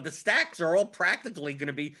 But the stacks are all practically going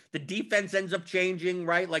to be, the defense ends up changing,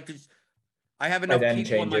 right? Like, I have enough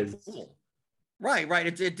people in my pool. Right.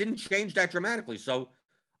 It didn't change that dramatically. So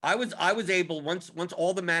I was able, once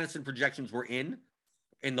all the Madison projections were in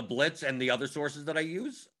the Blitz and the other sources that I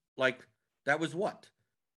use, like, that was what?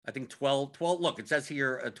 I think 12, look, it says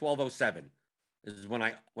here 1207 is when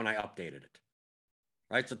I updated it.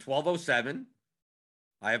 Right? So 1207.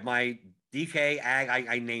 I have my DK ag.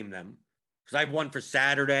 I name them because I have one for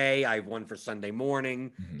Saturday. I have one for Sunday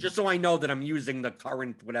morning, just so I know that I'm using the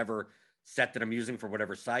current whatever set that I'm using for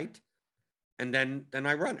whatever site. And then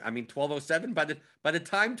I run. I mean, 1207. By the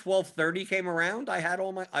time 1230 came around, I had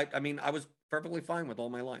all my. I was perfectly fine with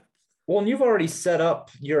all my lineups. Well, and you've already set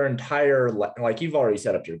up your entire you've already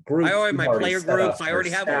set up your group. I already my player groups. I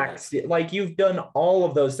already have stacks. Like you've done all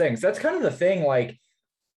of those things. That's kind of the thing. Like.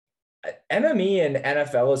 MME and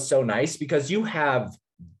NFL is so nice because you have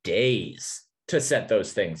days to set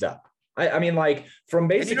those things up. I mean, like from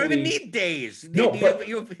basically, and you don't even need days. No, you have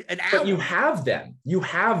an hour. But you have them.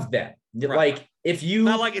 Right. Like if you,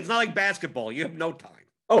 it's not like basketball. You have no time.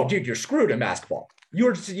 Oh, dude, you're screwed in basketball.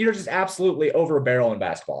 You're just absolutely over a barrel in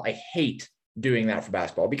basketball. I hate doing that for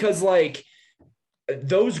basketball because like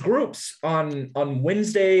those groups on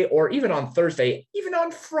Wednesday or even on Thursday, even on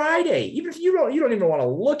Friday, even if you don't even want to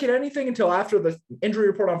look at anything until after the injury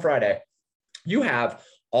report on Friday, you have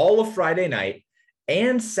all of Friday night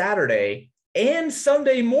and Saturday and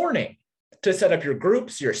Sunday morning to set up your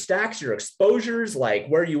groups, your stacks, your exposures, like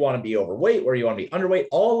where you want to be overweight, where you want to be underweight,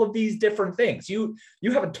 all of these different things. You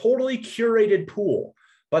have a totally curated pool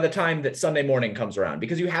by the time that Sunday morning comes around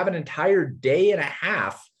because you have an entire day and a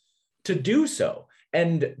half to do so.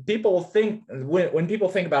 And people think when people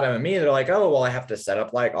think about MME, they're like, oh, well, I have to set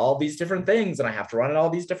up like all these different things and I have to run it all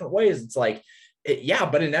these different ways. It's like, yeah,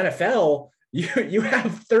 but in NFL, you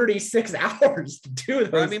have 36 hours to do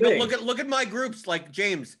those things. But look at my groups. Like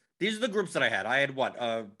James, these are the groups that I had. I had what?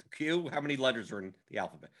 Q. How many letters are in the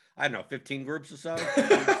alphabet? I don't know, 15 groups or so,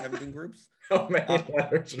 17 groups. How many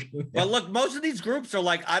letters? But look, most of these groups are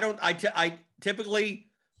like I typically.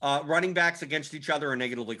 Running backs against each other are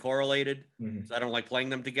negatively correlated, so I don't like playing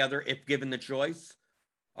them together if given the choice.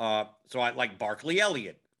 So I like Barkley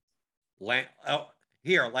Elliott.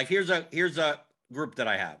 Here's a group that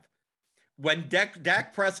I have. When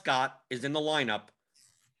Dak Prescott is in the lineup,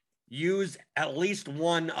 use at least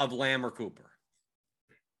one of Lamb or Cooper.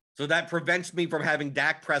 So that prevents me from having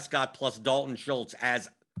Dak Prescott plus Dalton Schultz as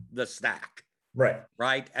the stack. Right.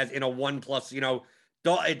 As in a 1+,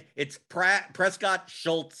 it's Prescott,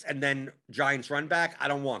 Schultz, and then Giants run back. I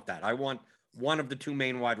don't want that. I want one of the two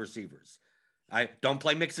main wide receivers. I don't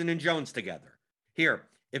play Mixon and Jones together. Here,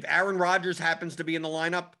 if Aaron Rodgers happens to be in the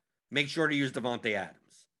lineup, make sure to use Devontae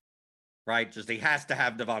Adams. Right? Just he has to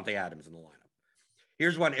have Devontae Adams in the lineup.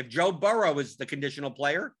 Here's one. If Joe Burrow is the conditional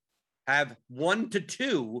player, have 1 to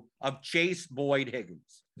 2 of Chase, Boyd,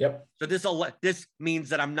 Higgins. Yep. So this means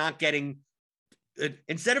that I'm not getting.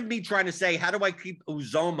 Instead of me trying to say, how do I keep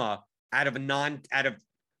Uzoma out of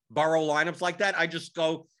Burrow lineups like that? I just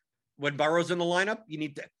go, when Burrow's in the lineup,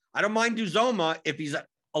 I don't mind Uzoma if he's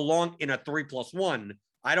along in a 3+1.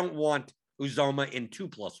 I don't want Uzoma in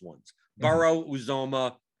 2+1s. Burrow,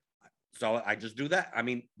 Uzoma. So I just do that. I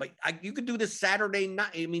mean, but you could do this Saturday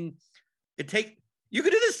night. I mean, you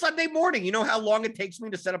could do this Sunday morning. You know how long it takes me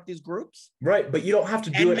to set up these groups? Right. But you don't have to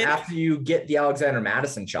do it after you get the Alexander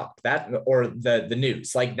Madison chalk or the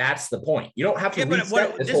news. Like, that's the point. You don't have to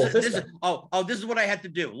reset this whole system. This is what I had to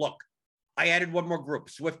do. Look, I added one more group,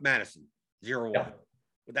 Swift Madison, 0-1.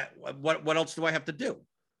 Yeah. What else do I have to do?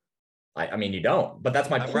 I mean, you don't, but that's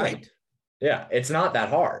my point. Right. Yeah. It's not that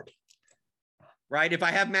hard. Right. If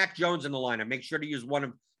I have Mac Jones in the lineup, make sure to use one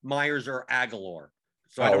of Myers or Aguilar.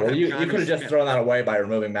 So you could have just thrown that away by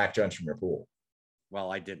removing Mac Jones from your pool.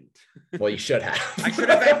 Well, I didn't. Well, you should have. I should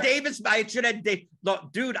have had Davis. I should have Dave.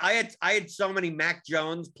 Look, dude, I had so many Mac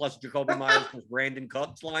Jones plus Jacoby Myers plus Brandon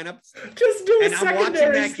Cooks lineups. Just do a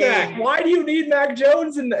secondary stack. Why do you need Mac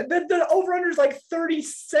Jones? And the over-under is like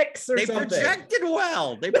 36 or something. They projected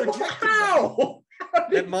well. Well.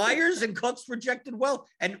 That Myers and Cooks projected well.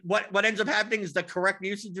 And what ends up happening is the correct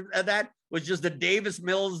usage of that was just the Davis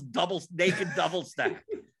Mills naked double stack.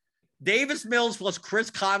 Davis Mills plus Chris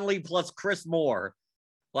Conley plus Chris Moore.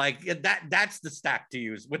 Like that's the stack to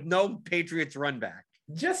use with no Patriots run back.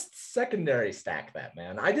 Just secondary stack that,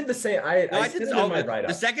 man. I did the same. I did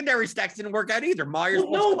the secondary stacks didn't work out either. Myers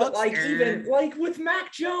plus Cooks. But like even like with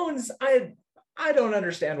Mac Jones, I don't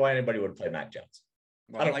understand why anybody would play Mac Jones.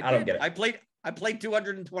 Well, I don't get it. I played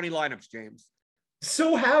 220 lineups, James.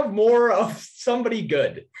 So have more of somebody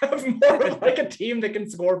good. Have more of like a team that can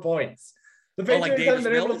score points. The Patriots haven't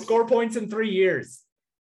been able to score points in 3 years.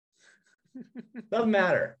 Doesn't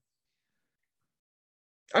matter.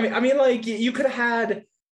 I mean, like you could have had.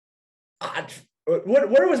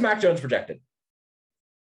 Where was Mac Jones projected?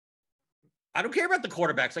 I don't care about the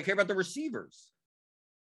quarterbacks. I care about the receivers.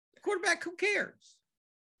 Quarterback, who cares?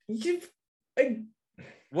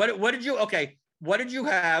 What did you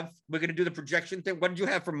have? We're going to do the projection thing. What did you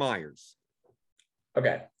have for Myers?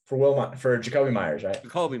 Okay. For Jacoby Myers, right?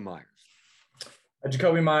 Jacoby Myers.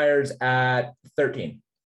 Jacoby Myers at 13.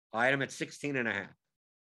 I had him at 16.5.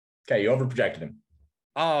 Okay. You overprojected him.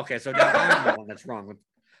 Oh, okay. So now I'm the one that's wrong.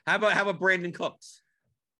 How about Brandon Cooks?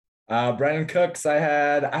 Brandon Cooks, I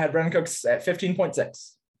had Brandon Cooks at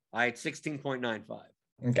 15.6. I had 16.95.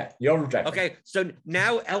 Okay. You overprojected. Okay. So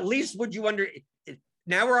now at least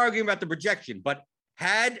now we're arguing about the projection, but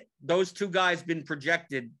had those two guys been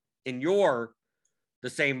projected in the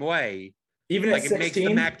same way, even like at 16? It makes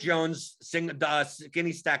the Mac Jones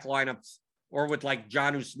skinny stack lineups, or with like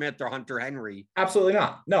Jonnu Smith or Hunter Henry. Absolutely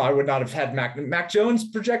not. No, I would not have had Mac Jones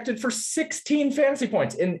projected for 16 fantasy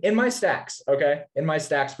points in my stacks. Okay, in my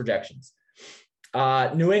stacks projections.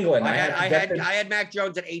 New England. I had Mac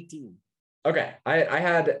Jones at 18. Okay, I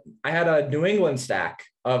had a New England stack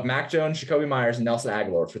of Mac Jones, Jacoby Myers, and Nelson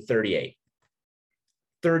Aguilar for 38.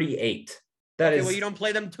 38. That is. Well, you don't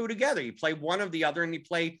play them two together. You play one of the other, and you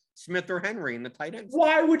play Smith or Henry in the tight end.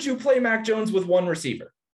 Why would you play Mac Jones with one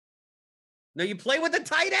receiver? No, you play with a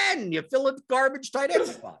tight end. You fill a garbage tight end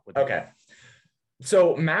spot. Okay.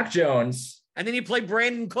 So Mac Jones. And then you play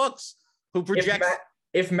Brandon Cooks, who projects.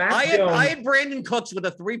 I had Brandon Cooks with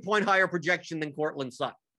a 3-point higher projection than Cortland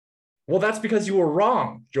Sutton. Well, that's because you were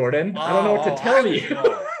wrong, Jordan. I don't know what to tell you.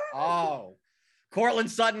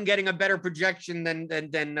 Cortland Sutton getting a better projection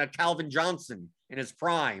than Calvin Johnson in his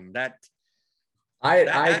prime.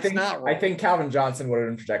 I think Calvin Johnson would have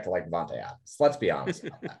been projected like Devontae Adams. Let's be honest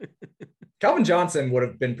about that. Calvin Johnson would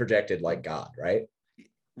have been projected like God, right?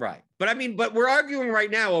 Right. But we're arguing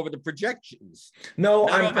right now over the projections. No,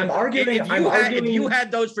 I'm arguing. If you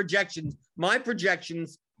had those projections, my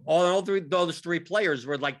projections all those three players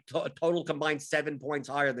were like total combined 7 points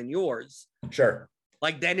higher than yours. Sure.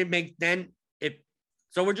 Like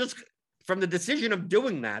so we're just from the decision of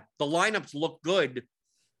doing that, the lineups look good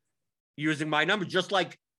using my numbers, just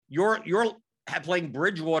like you're playing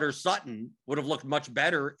Bridgewater Sutton would have looked much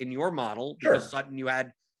better in your model because Sutton you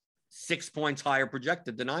had 6 points higher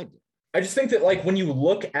projected than I did. I just think that like when you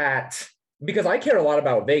look at, because I care a lot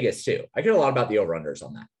about Vegas too. I care a lot about the over-unders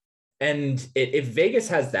on that. And if Vegas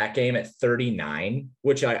has that game at 39,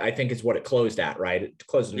 which I think is what it closed at, right? It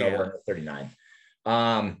closed an over at 39.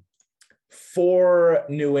 For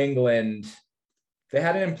New England, they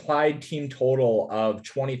had an implied team total of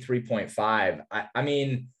 23.5. I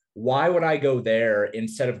mean, why would I go there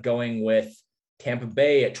instead of going with Tampa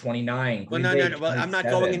Bay at 29? Well, no. Well, I'm not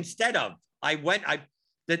going instead of.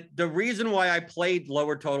 The reason why I played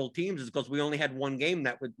lower total teams is because we only had we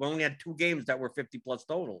only had 2 games that were 50 plus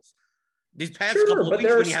totals. These past couple of weeks,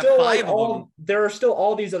 when you have 5 of them, there are still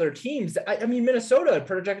all these other teams. I mean, Minnesota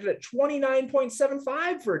projected at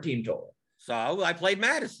 29.75 for a team total. So I played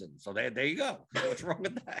Madison. So there you go. What's wrong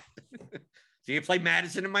with that? So you played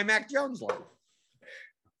Madison in my Mac Jones line.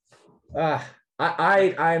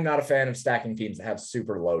 I'm not a fan of stacking teams that have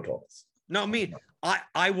super low totals. No, I mean,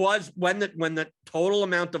 I was when the total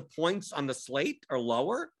amount of points on the slate are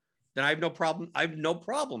lower, then I have no problem. I have no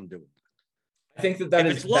problem doing that. I think that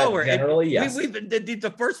if is it's lower. Generally, yes. We've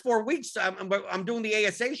the first 4 weeks. I'm doing the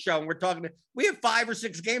ASA show, and we're talking. We have 5 or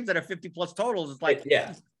 6 games that have 50 plus totals. It's like,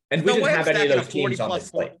 yeah, and we didn't have any of those teams on the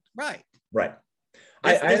slate. Right.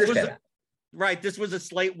 I understand that. Right. This was a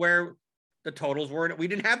slate where the totals weren't. We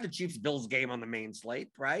didn't have the Chiefs Bills game on the main slate,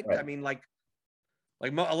 right? I mean, like a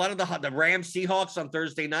lot of the Rams Seahawks on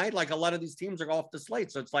Thursday night. Like a lot of these teams are off the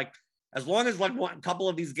slate, so it's like as long as like a couple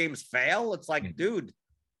of these games fail, it's like, dude,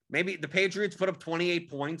 maybe the Patriots put up 28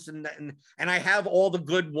 points, and I have all the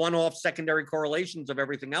good one-off secondary correlations of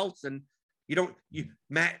everything else, and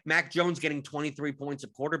Mac Jones getting 23 points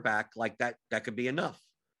at quarterback, like that could be enough.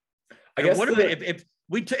 I guess if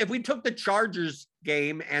we took the Chargers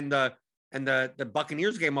game and the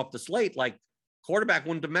Buccaneers game off the slate, like quarterback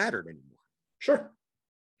wouldn't have mattered anymore. Sure.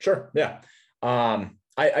 Yeah.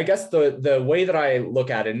 I guess the way that I look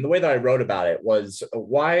at it and the way that I wrote about it was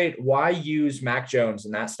why use Mac Jones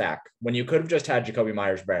in that stack when you could have just had Jacoby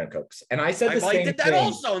Myers, Brandon Cooks? And I said the same thing. I did that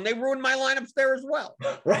also, and they ruined my lineups there as well.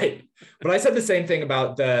 Right. But I said the same thing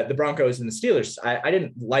about the Broncos and the Steelers. I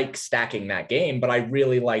didn't like stacking that game, but I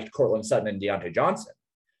really liked Cortland Sutton and Deontay Johnson.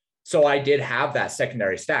 So I did have that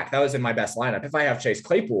secondary stack. That was in my best lineup. If I have Chase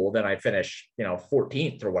Claypool, then I finish,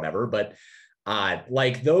 14th or whatever. But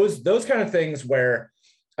like those kind of things where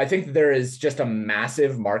I think there is just a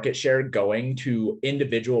massive market share going to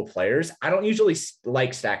individual players. I don't usually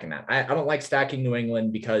like stacking that. I don't like stacking New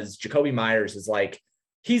England because Jacoby Myers is like,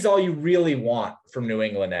 he's all you really want from New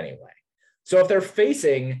England anyway. So if they're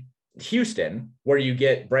facing Houston, where you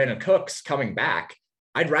get Brandon Cooks coming back,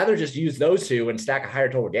 I'd rather just use those two and stack a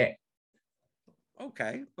higher total game.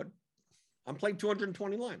 Okay, but I'm playing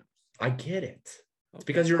 220 lineups. I get it. It's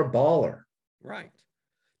because you're a baller. Right.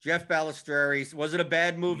 Jeff Balistreri, was it a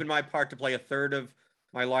bad move in my part to play a third of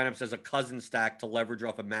my lineups as a cousin stack to leverage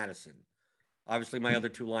off of Madison? Obviously, my other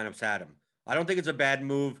 2 lineups had him. I don't think it's a bad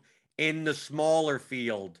move in the smaller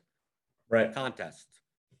field contest.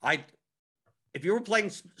 If you were playing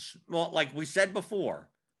small, like we said before,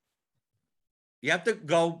 you have to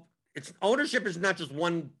go. Ownership is not just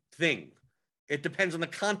one thing. It depends on the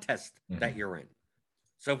contest that you're in.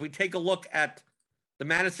 So if we take a look at the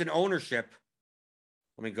Madison ownership,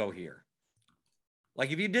 let me go here.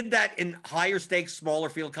 Like if you did that in higher stakes, smaller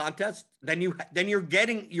field contests, then you're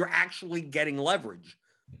actually getting leverage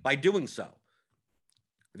by doing so.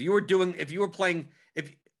 The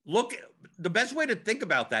best way to think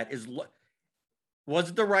about that is, was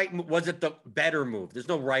it the better move? There's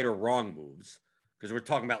no right or wrong moves because we're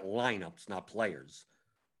talking about lineups, not players.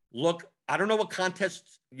 Look, I don't know what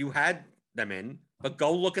contests you had them in, but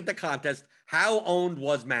go look at the contest. How owned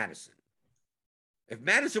was Madison? If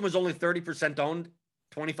Madison was only 30% owned,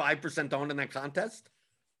 25% owned in that contest,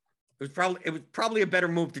 it was probably a better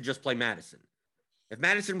move to just play Madison. If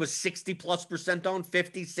Madison was 60+% owned,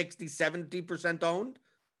 50, 60, 70% owned,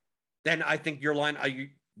 then I think your line,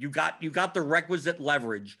 you got the requisite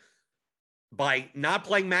leverage by not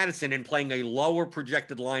playing Madison and playing a lower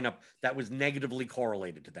projected lineup that was negatively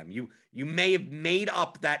correlated to them. You may have made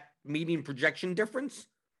up that median projection difference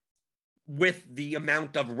with the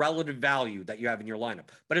amount of relative value that you have in your lineup,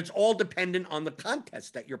 but it's all dependent on the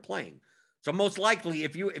contest that you're playing. So most likely,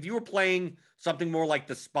 if you were playing something more like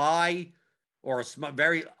the Spy or a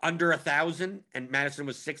very under 1,000 and Madison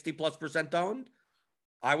was 60+% owned,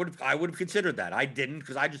 I would have considered that. I didn't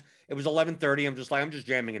because it was 11:30. I'm just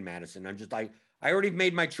jamming in Madison. I already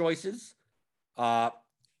made my choices.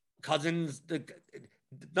 Cousins,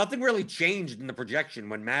 nothing really changed in the projection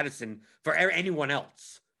when Madison for anyone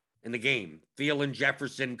else in the game. Thielen,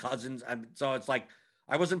 Jefferson, Cousins. So it's like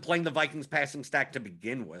I wasn't playing the Vikings passing stack to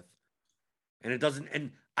begin with, and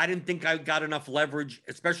I didn't think I got enough leverage,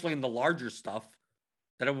 especially in the larger stuff,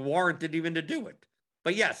 that it warranted even to do it.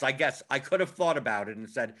 But yes, I guess I could have thought about it and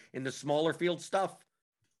said in the smaller field stuff,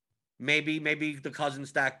 maybe the cousin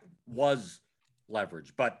stack was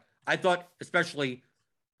leverage. But I thought, especially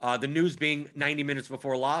the news being 90 minutes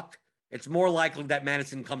before lock, it's more likely that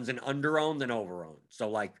Madison comes in under-owned than over-owned. So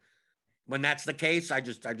like when that's the case, I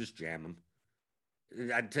just jam them.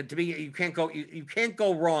 To me, you can't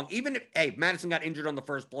go wrong. Even if Madison got injured on the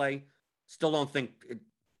first play, still don't think it.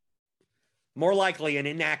 More likely an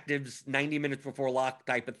inactives 90 minutes before lock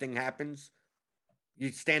type of thing happens.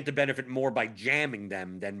 You stand to benefit more by jamming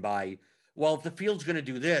them than by, well, if the field's going to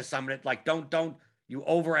do this, I'm going to don't, you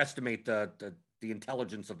overestimate the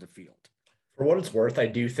intelligence of the field. For what it's worth, I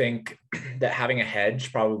do think that having a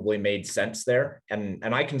hedge probably made sense there. And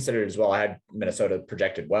I considered as well, I had Minnesota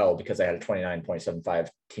projected well because I had a 29.75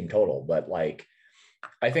 team total. But like,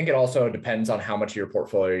 I think it also depends on how much of your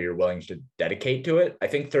portfolio you're willing to dedicate to it. I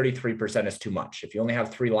think 33% is too much. If you only have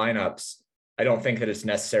 3 lineups, I don't think that it's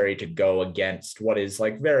necessary to go against what is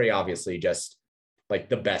like very obviously just like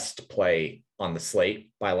the best play on the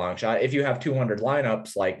slate by a long shot. If you have 200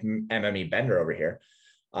 lineups like MME Bender over here,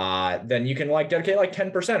 then you can like dedicate like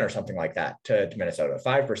 10% or something like that to Minnesota,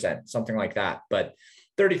 5%, something like that. But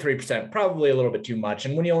 33%, probably a little bit too much.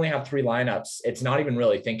 And when you only have 3 lineups, it's not even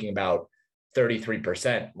really thinking about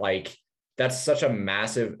 33%. Like that's such a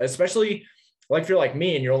massive, especially like if you're like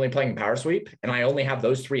me and you're only playing power sweep and I only have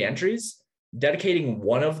those 3 entries, dedicating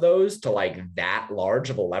one of those to like that large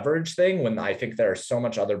of a leverage thing when I think there are so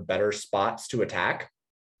much other better spots to attack,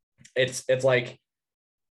 it's like,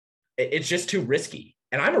 it's just too risky.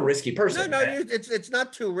 And I'm a risky person. No, it's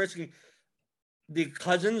not too risky. The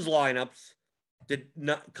Cousins lineups did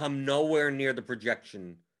not come nowhere near the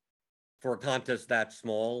projection for a contest that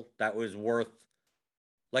small that was worth.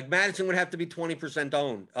 Like Madison would have to be 20%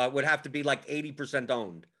 owned. Would have to be like 80%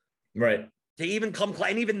 owned, right? To even come,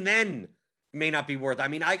 and even then may not be worth. I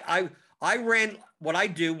mean, I ran what I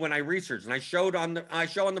do when I research, and I show on the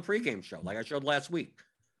pregame show, like I showed last week,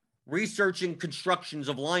 researching constructions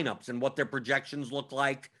of lineups and what their projections look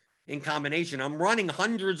like in combination. I'm running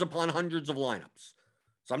hundreds upon hundreds of lineups.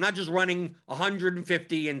 So I'm not just running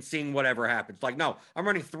 150 and seeing whatever happens. Like, no, I'm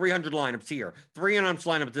running 300 lineups here, 300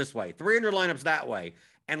 lineups this way, 300 lineups that way.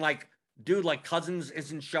 And like, dude, like Cousins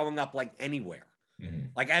isn't showing up like anywhere. Mm-hmm.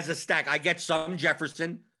 Like as a stack, I get some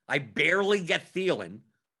Jefferson. I barely get Thielen.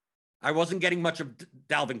 I wasn't getting much of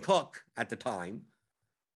Dalvin Cook at the time.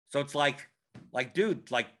 So it's like,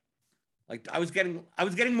 dude, like I was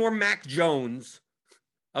getting more Mac Jones.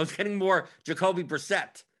 I was getting more Jacoby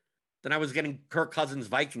Brissett than I was getting Kirk Cousins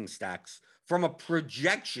Viking stacks from a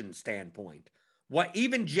projection standpoint.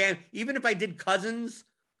 Even if I did Cousins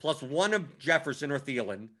plus 1 of Jefferson or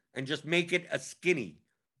Thielen and just make it a skinny,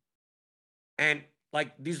 and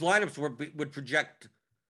like these lineups would project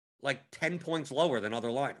like 10 points lower than other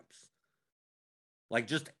lineups, like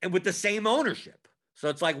just with the same ownership. So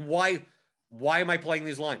it's like, why am I playing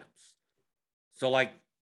these lineups? So like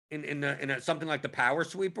in something like the power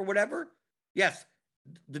sweep or whatever, yes,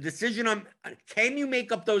 the decision on can you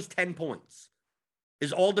make up those 10 points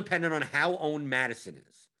is all dependent on how owned Madison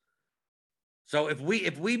is. So if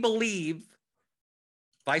we believe,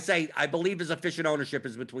 if I say I believe his efficient ownership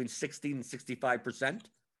is between 60 and 65%,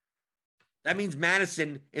 that means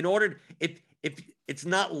Madison, in order, if it's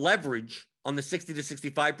not leverage on the 60 to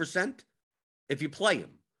 65%, if you play him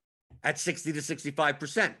at 60 to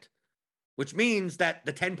 65%, which means that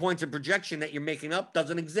the 10 points of projection that you're making up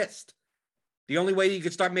doesn't exist. The only way you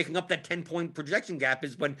can start making up that 10-point projection gap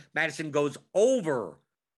is when Madison goes over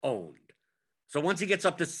owned. So once he gets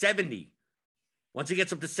up to 70, once he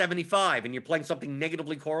gets up to 75, and you're playing something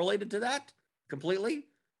negatively correlated to that completely,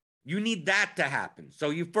 you need that to happen.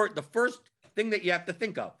 So the first thing that you have to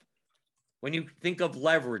think of when you think of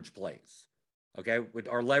leverage plays, okay, with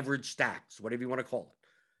our leverage stacks, whatever you want to call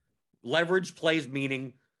it, leverage plays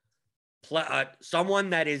meaning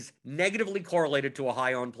someone that is negatively correlated to a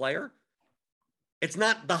high-owned player. It's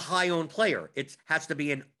not the high-owned player. It has to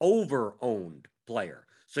be an over-owned player.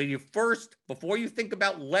 So before you think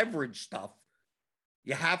about leverage stuff,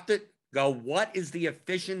 you have to go, what is the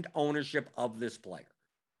efficient ownership of this player?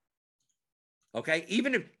 Okay,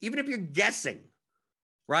 even if you're guessing,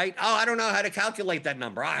 right? Oh, I don't know how to calculate that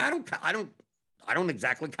number. I don't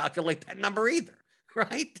exactly calculate that number either,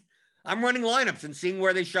 right? I'm running lineups and seeing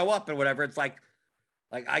where they show up and whatever. It's like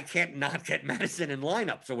I can't not get Madison in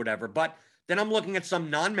lineups or whatever. But then I'm looking at some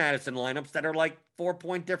non-Madison lineups that are like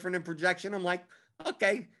 4-point different in projection. I'm like,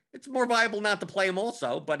 okay, it's more viable not to play them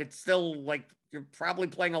also, but it's still like you're probably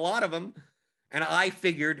playing a lot of them. And I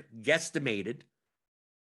guesstimated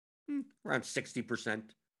around 60%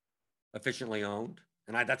 efficiently owned.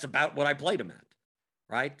 And that's about what I played him at,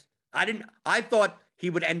 right? I thought he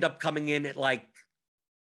would end up coming in at like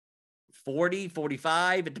 40,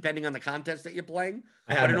 45, depending on the contest that you're playing.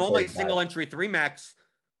 But in all my single entry 3 max,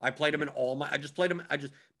 I played him in all my,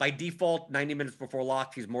 by default, 90 minutes before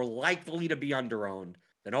lock, he's more likely to be under-owned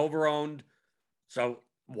than over-owned. So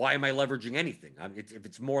why am I leveraging anything? If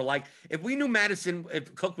it's more like, if we knew Madison,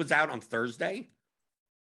 if Cook was out on Thursday,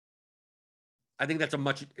 I think that's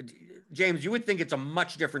James, you would think it's a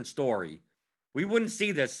much different story. We wouldn't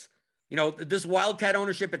see this, this Wildcat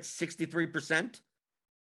ownership at 63%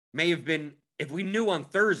 may have been, if we knew on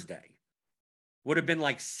Thursday would have been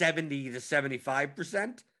like 70 to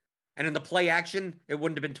 75%. And in the play action, it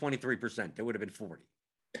wouldn't have been 23%. It would have been 40.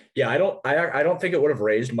 Yeah, I don't think it would have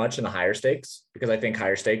raised much in the higher stakes, because I think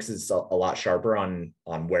higher stakes is a lot sharper on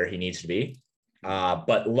where he needs to be.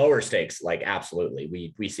 But lower stakes, like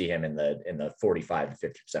absolutely, we see him in the 45 to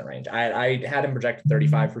 50% range. I had him projected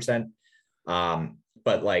 35%,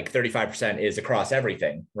 but like 35% is across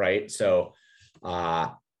everything, right? So,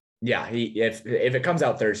 yeah, if it comes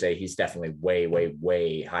out Thursday, he's definitely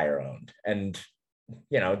way higher owned. And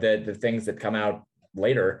the things that come out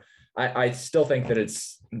later, I still think that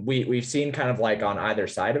we've seen kind of like on either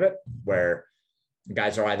side of it, where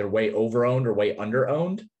guys are either way over owned or way under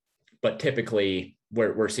owned, but typically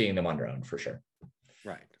we're seeing them under owned for sure.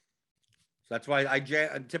 Right. So that's why I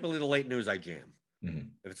jam. Typically the late news I jam. Mm-hmm.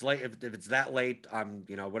 If it's late, if it's that late, I'm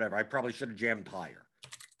whatever. I probably should have jammed higher.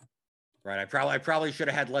 Right. I probably should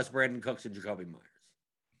have had less Brandon Cooks and Jacoby Myers.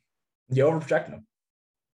 You overprojected them.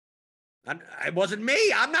 It wasn't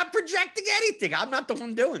me. I'm not projecting anything. I'm not the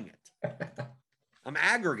one doing it. I'm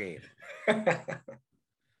aggregating.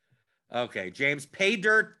 Okay, James,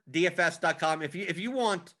 paydirtdfs.com. If you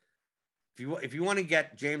want to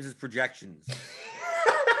get James's projections,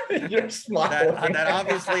 you're smiling. that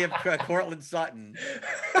obviously of Cortland Sutton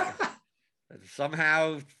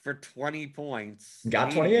somehow for 20 points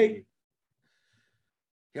got 28.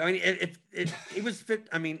 I mean, it was fit.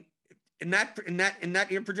 I mean, in that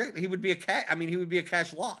year projection, he would be a cash. I mean, he would be a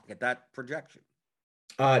cash lock at that projection.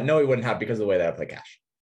 No, he wouldn't have, because of the way that I play cash.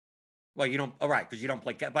 Well, you don't. All right, because you don't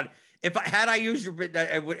play cash. But had I used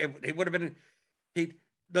it would have been he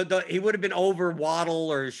would have been over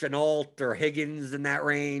Waddle or Chenault or Higgins in that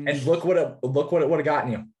range. And look what it would have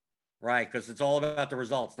gotten you. Right, because it's all about the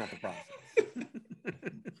results, not the process.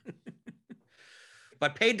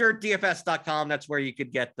 But paydirtdfs.com, that's where you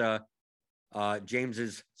could get the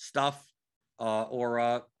James's stuff,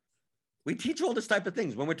 or we teach all this type of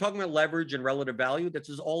things when we're talking about leverage and relative value. This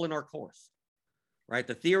is all in our course, right?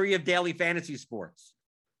 The theory of daily fantasy sports,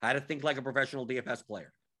 how to think like a professional DFS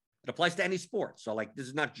player. It applies to any sport. So like, this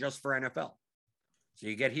is not just for NFL. So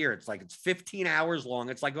you get here, it's 15 hours long.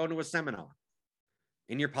 It's like going to a seminar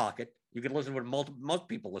in your pocket. You can listen to it most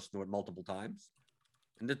people listen to it multiple times.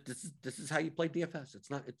 And this is how you play DFS.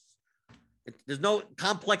 There's no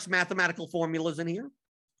complex mathematical formulas in here.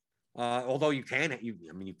 Although you can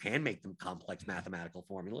make them complex mathematical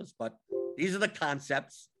formulas, but these are the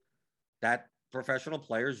concepts that professional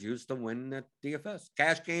players use to win at DFS.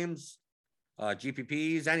 Cash games,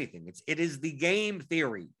 GPPs, anything. It is the game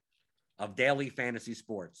theory of daily fantasy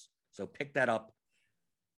sports. So pick that up.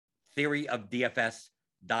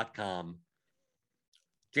 Theoryofdfs.com.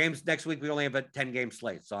 James, next week we only have a 10-game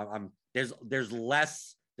slate, so there's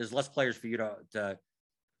less players for you to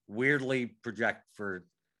weirdly project for.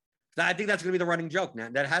 I think that's going to be the running joke now.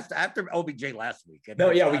 That has to, after OBJ last week.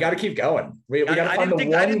 No, yeah, we got to keep going. We got to find the one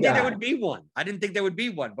guy. I didn't think there would be one. I didn't think there would be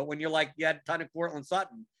one. But when you're like, you had a ton of Cortland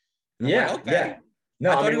Sutton. Yeah, like, okay. Yeah.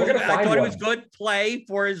 No, I thought he was good play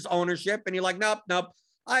for his ownership, and you're like, nope.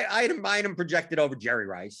 I had him projected over Jerry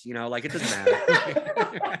Rice. It doesn't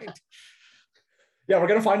matter. Right? Yeah, we're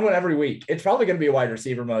going to find one every week. It's probably going to be a wide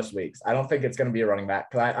receiver most weeks. I don't think it's going to be a running back,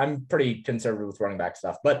 because I'm pretty conservative with running back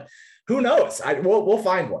stuff. But who knows? We'll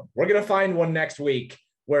find one. We're going to find one next week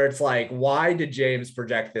where it's like, why did James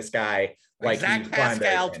project this guy? Like Zach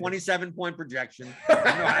Pascal, 27-point projection. I don't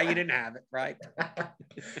know how you didn't have it, right?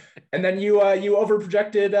 And then you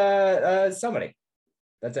overprojected somebody.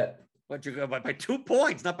 That's it. But you go by 2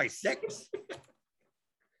 points, not by 6.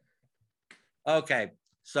 Okay.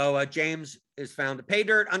 So James is found at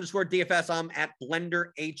paydirt_DFS. I'm at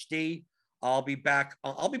Blender HD. I'll be back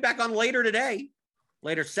on later today,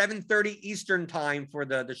 7:30 Eastern time for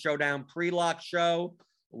the Showdown pre-lock show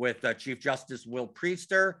with Chief Justice Will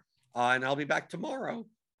Priester. And I'll be back tomorrow,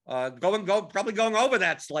 probably going over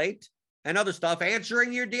that slate and other stuff,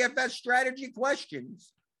 answering your DFS strategy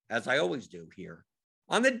questions, as I always do here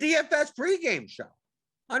on the DFS pregame show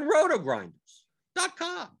on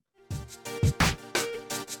rotogrinders.com.